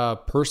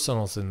got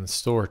personals in the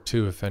store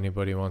too if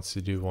anybody wants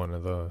to do one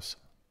of those.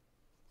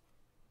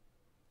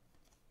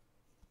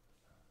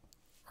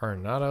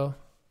 Arenado.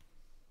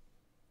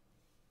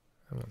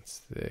 That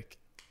one's thick.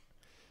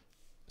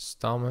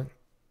 Stallman.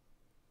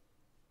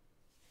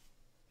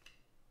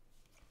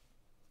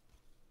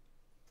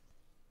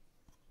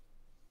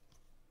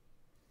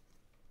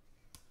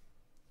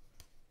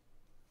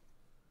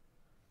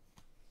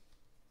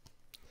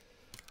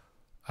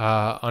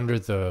 Under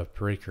the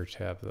breaker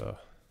tab, though.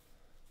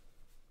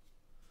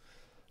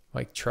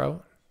 Mike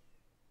Trout.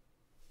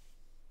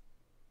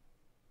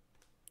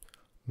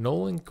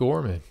 Nolan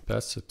Gorman,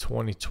 best of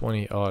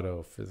 2020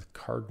 auto for the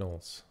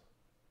Cardinals.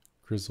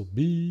 Grizzle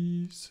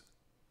Bees.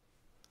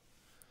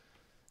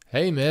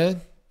 Hey, man,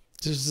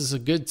 this is a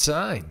good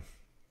sign.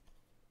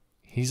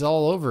 He's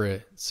all over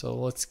it, so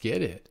let's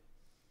get it.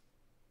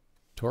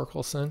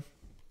 Torkelson.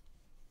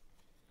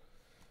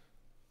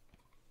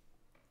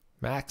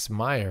 Max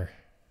Meyer.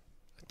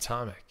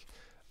 Atomic.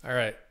 All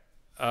right.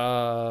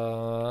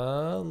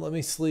 Let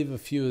me sleeve a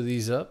few of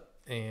these up,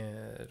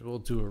 and we'll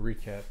do a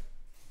recap.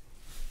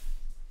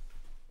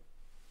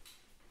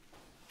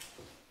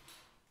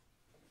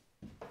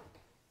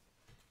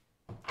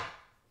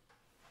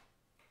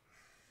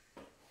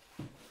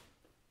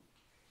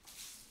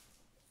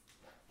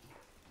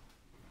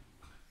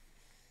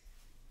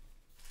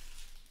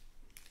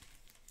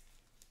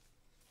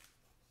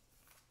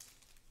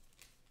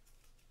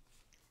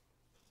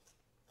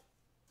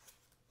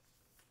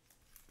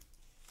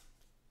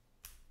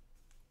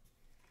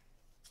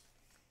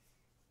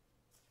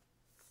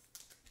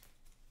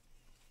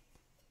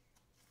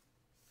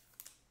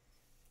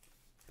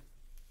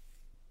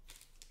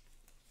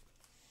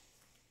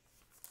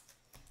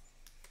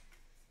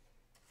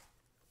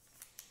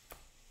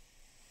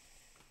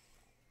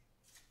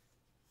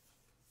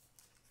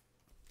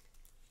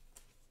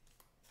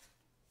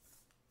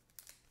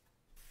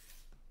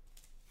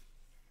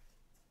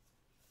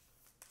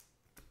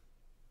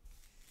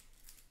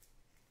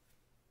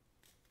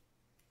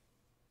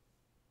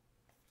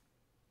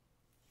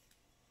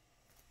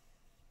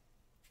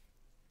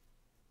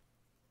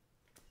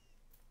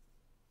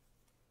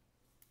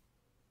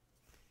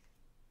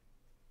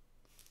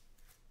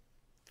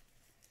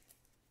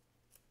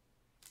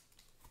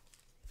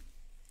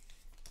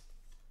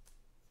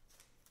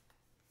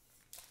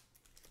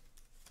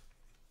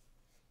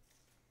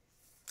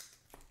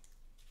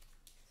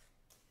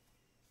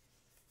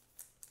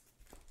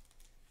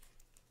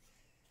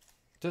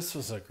 This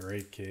was a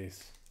great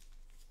case.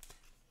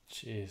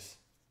 Jeez.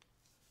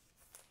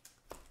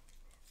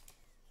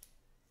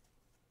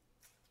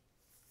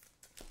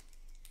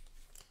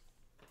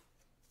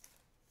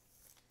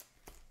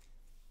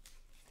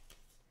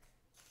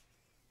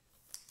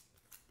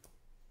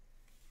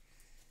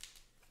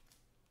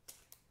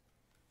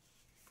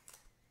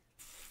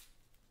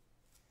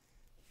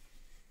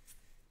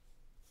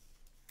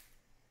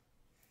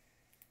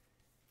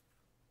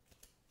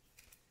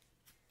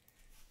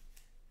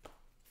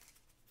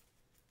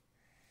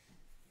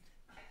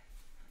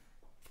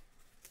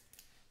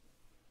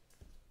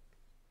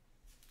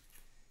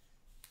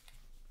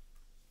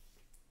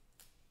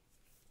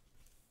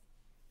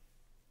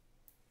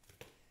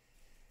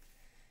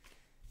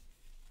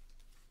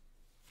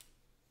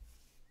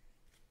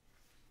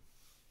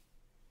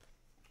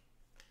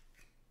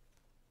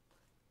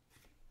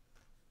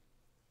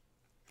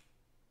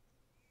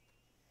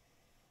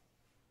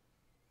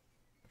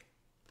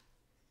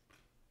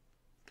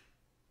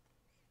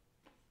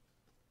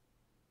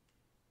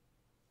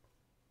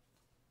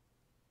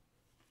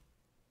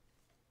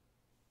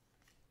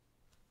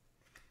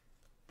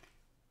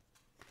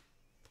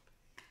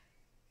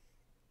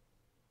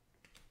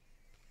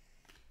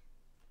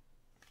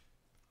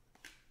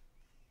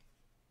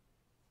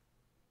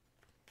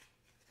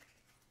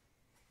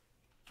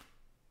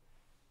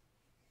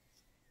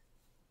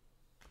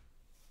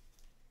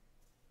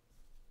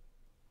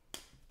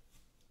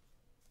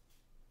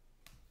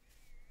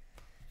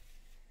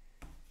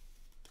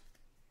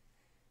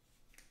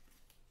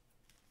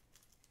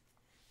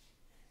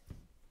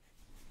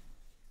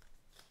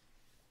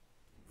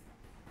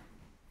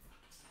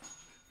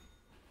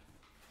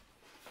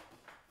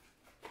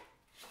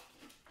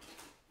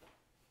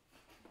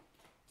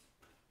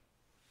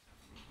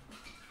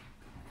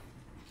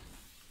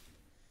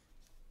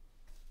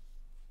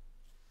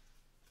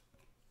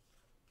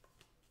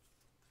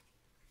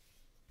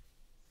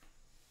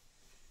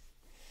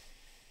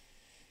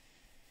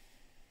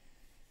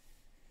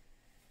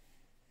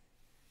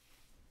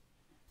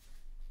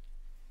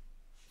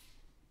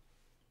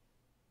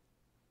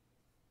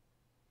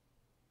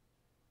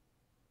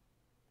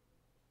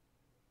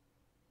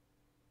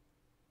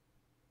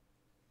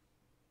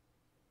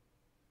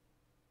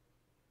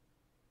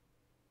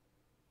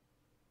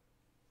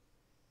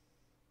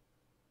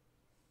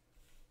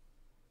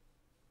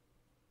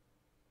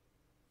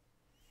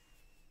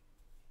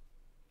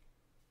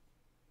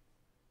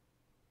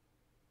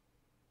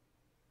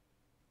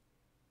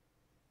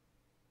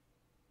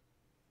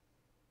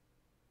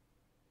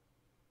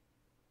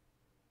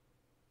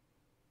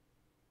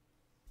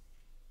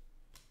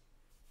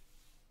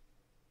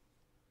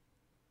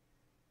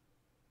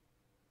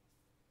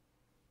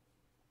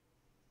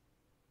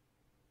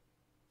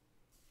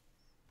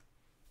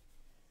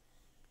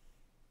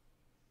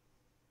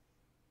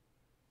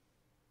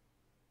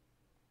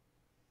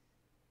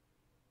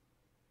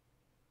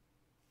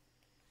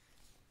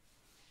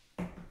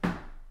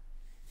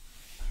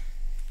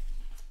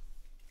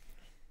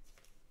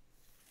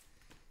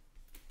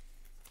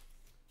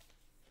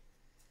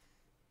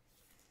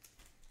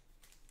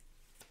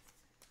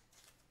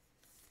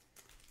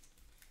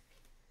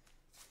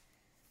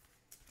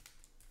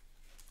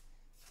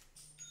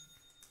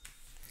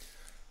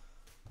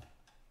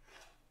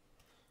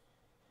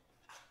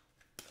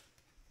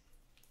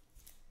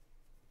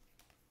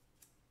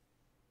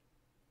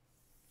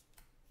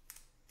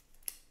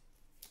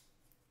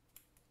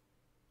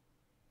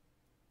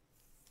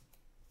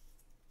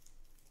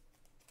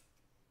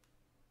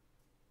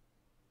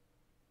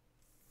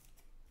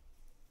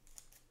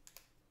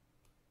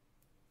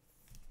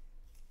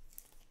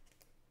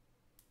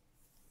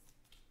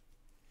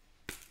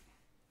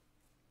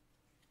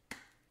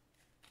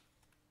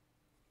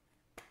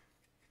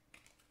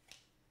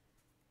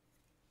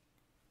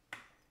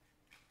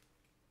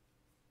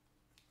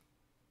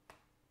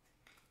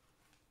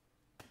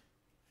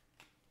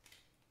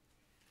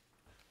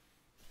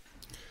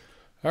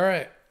 All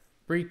right,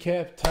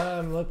 recap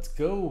time. Let's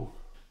go.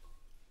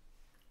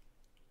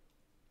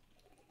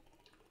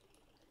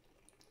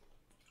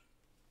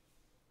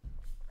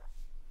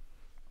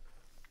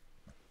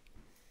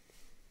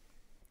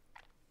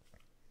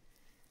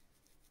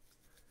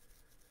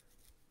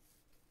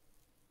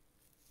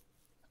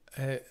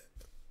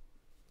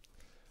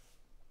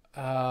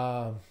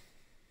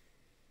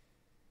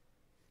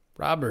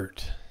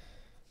 Robert,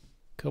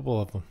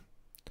 couple of them.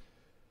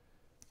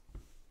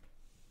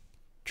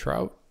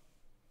 Trout,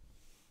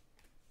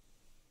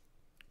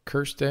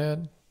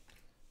 Kirstad,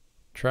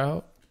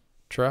 Trout,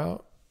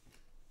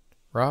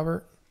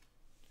 Robert,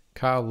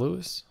 Kyle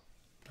Lewis,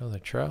 another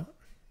Trout.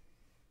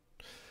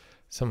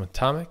 Some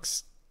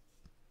Atomics,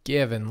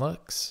 Gavin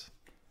Lux,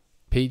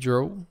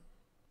 Pedro,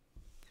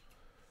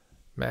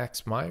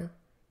 Max Meyer,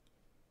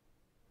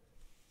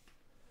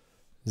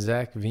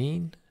 Zach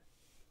Veen,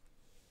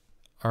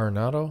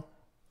 Arenado.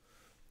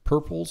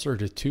 Purples are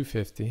to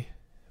 250.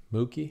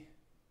 Mookie,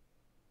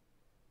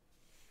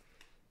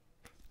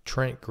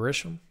 Trent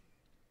Grisham,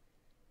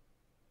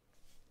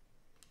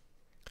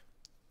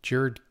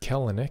 Jared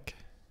Kelenic,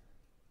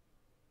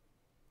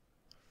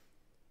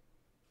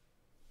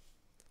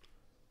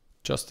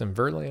 Justin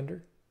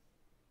Verlander,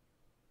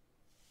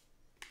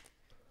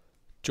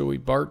 Joey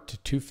Bart to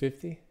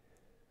 250.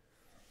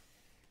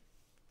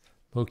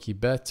 Mookie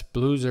Betts,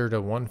 Blues are to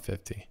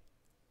 150.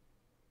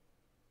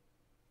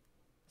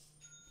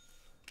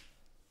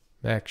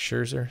 Max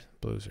Scherzer,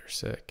 Blues are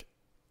sick.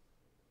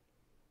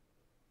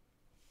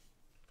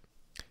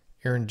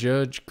 Aaron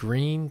Judge,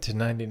 green to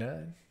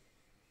 99.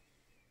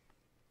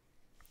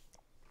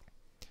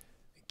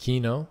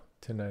 Keno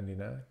to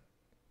 99.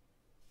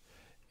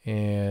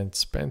 And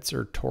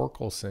Spencer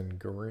Torkelson,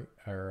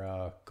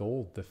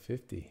 gold to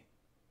 50.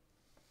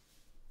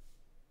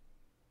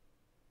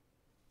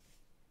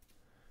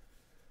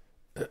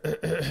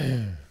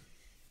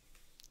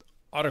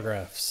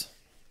 Autographs.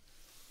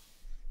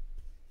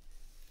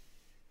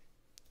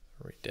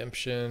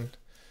 Redemption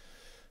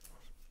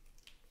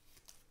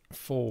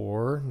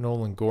for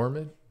Nolan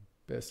Gorman,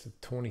 best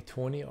of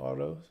 2020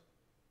 autos.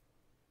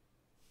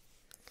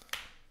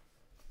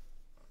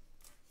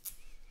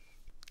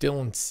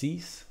 Dylan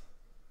Cease,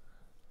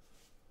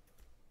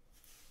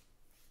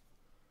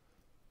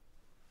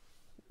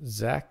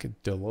 Zach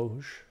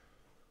Deloge,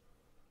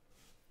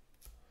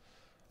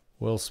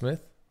 Will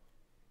Smith,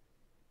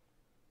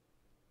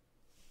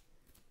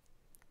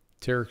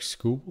 Tarek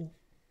Skubal,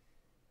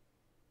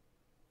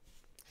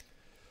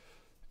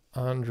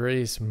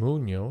 Andres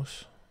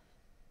Munoz,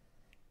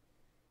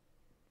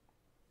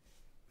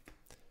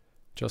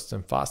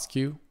 Justin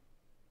Foscue,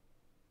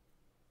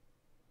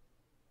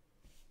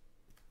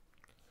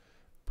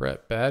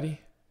 Brett Batty,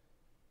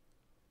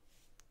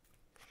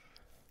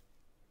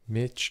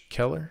 Mitch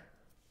Keller,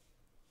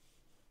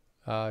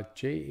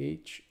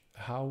 JH,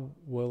 how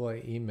will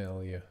I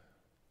email you?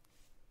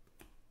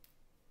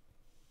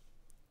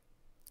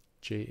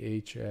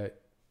 JH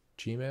at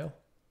Gmail.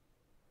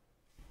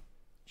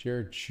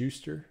 Jared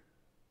Schuster,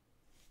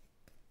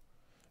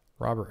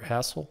 Robert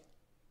Hassel,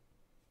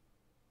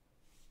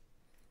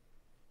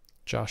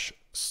 Josh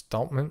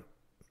Stoltman,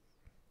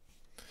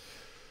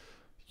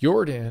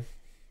 Jordan,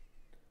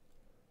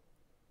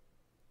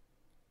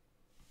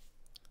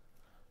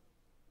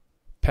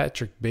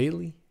 Patrick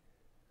Bailey.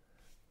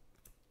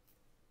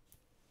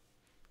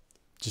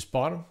 Just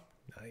bought him.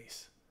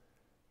 Nice.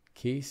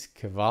 Case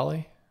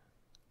Cavalli.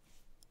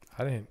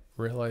 I didn't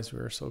realize we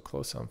were so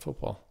close on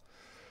football.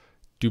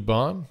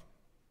 Dubon,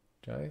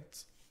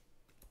 Giants.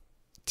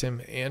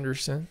 Tim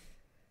Anderson.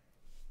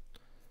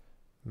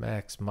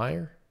 Max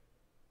Meyer.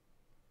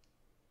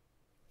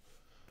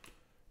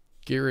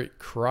 Garrett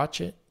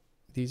Crotchet.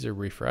 These are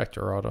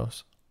refractor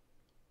autos.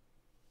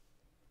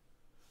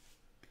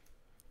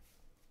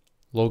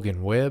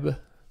 Logan Webb.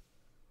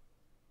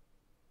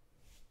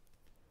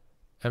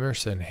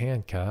 Emerson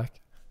Hancock.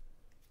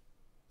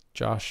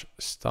 Josh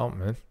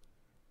Stalmont.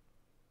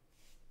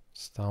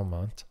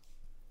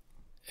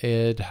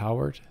 Ed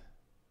Howard.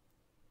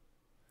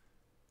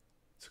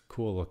 It's a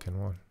cool looking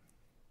one.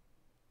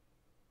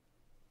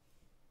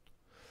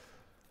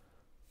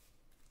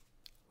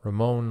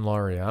 Ramon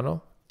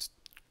Laureano. It's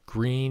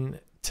green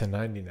to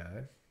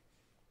 99.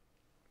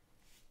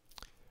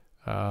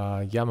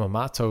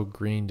 Yamamoto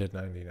green to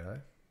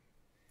 99.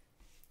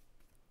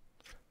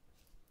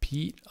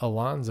 Pete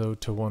Alonso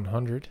to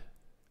 100.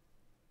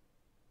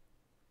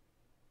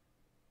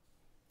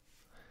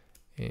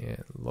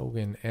 And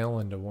Logan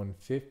Allen to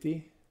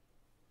 150.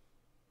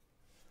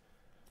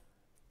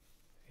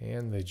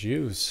 And the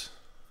Juice.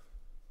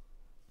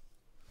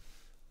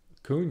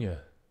 Cunha,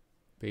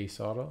 base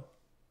auto.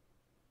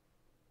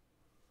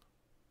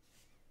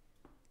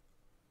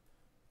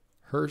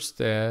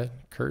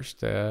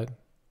 Kerstad,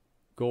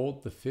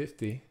 gold to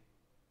 50.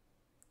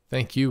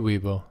 Thank you,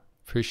 Weibo.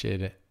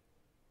 Appreciate it.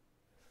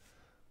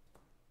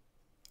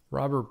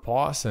 Robert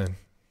Pawson,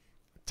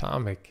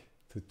 atomic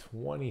to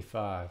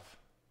 25.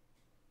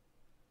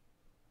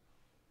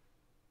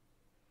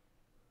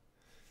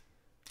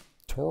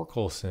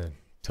 Torkelson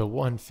to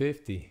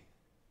 150.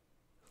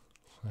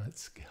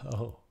 Let's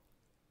go.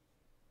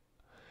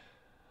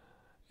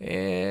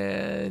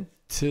 And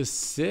to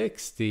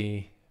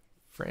 60,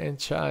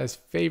 franchise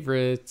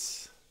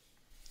favorites.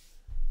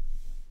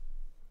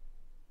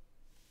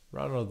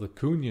 Ronald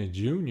Acuna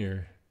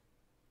Jr.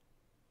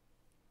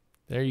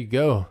 There you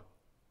go.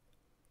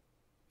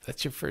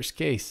 That's your first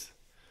case.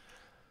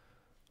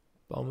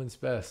 Bowman's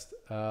best.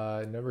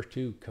 Number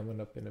 2 coming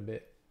up in a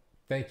bit.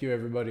 Thank you,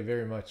 everybody,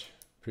 very much.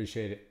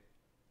 Appreciate it.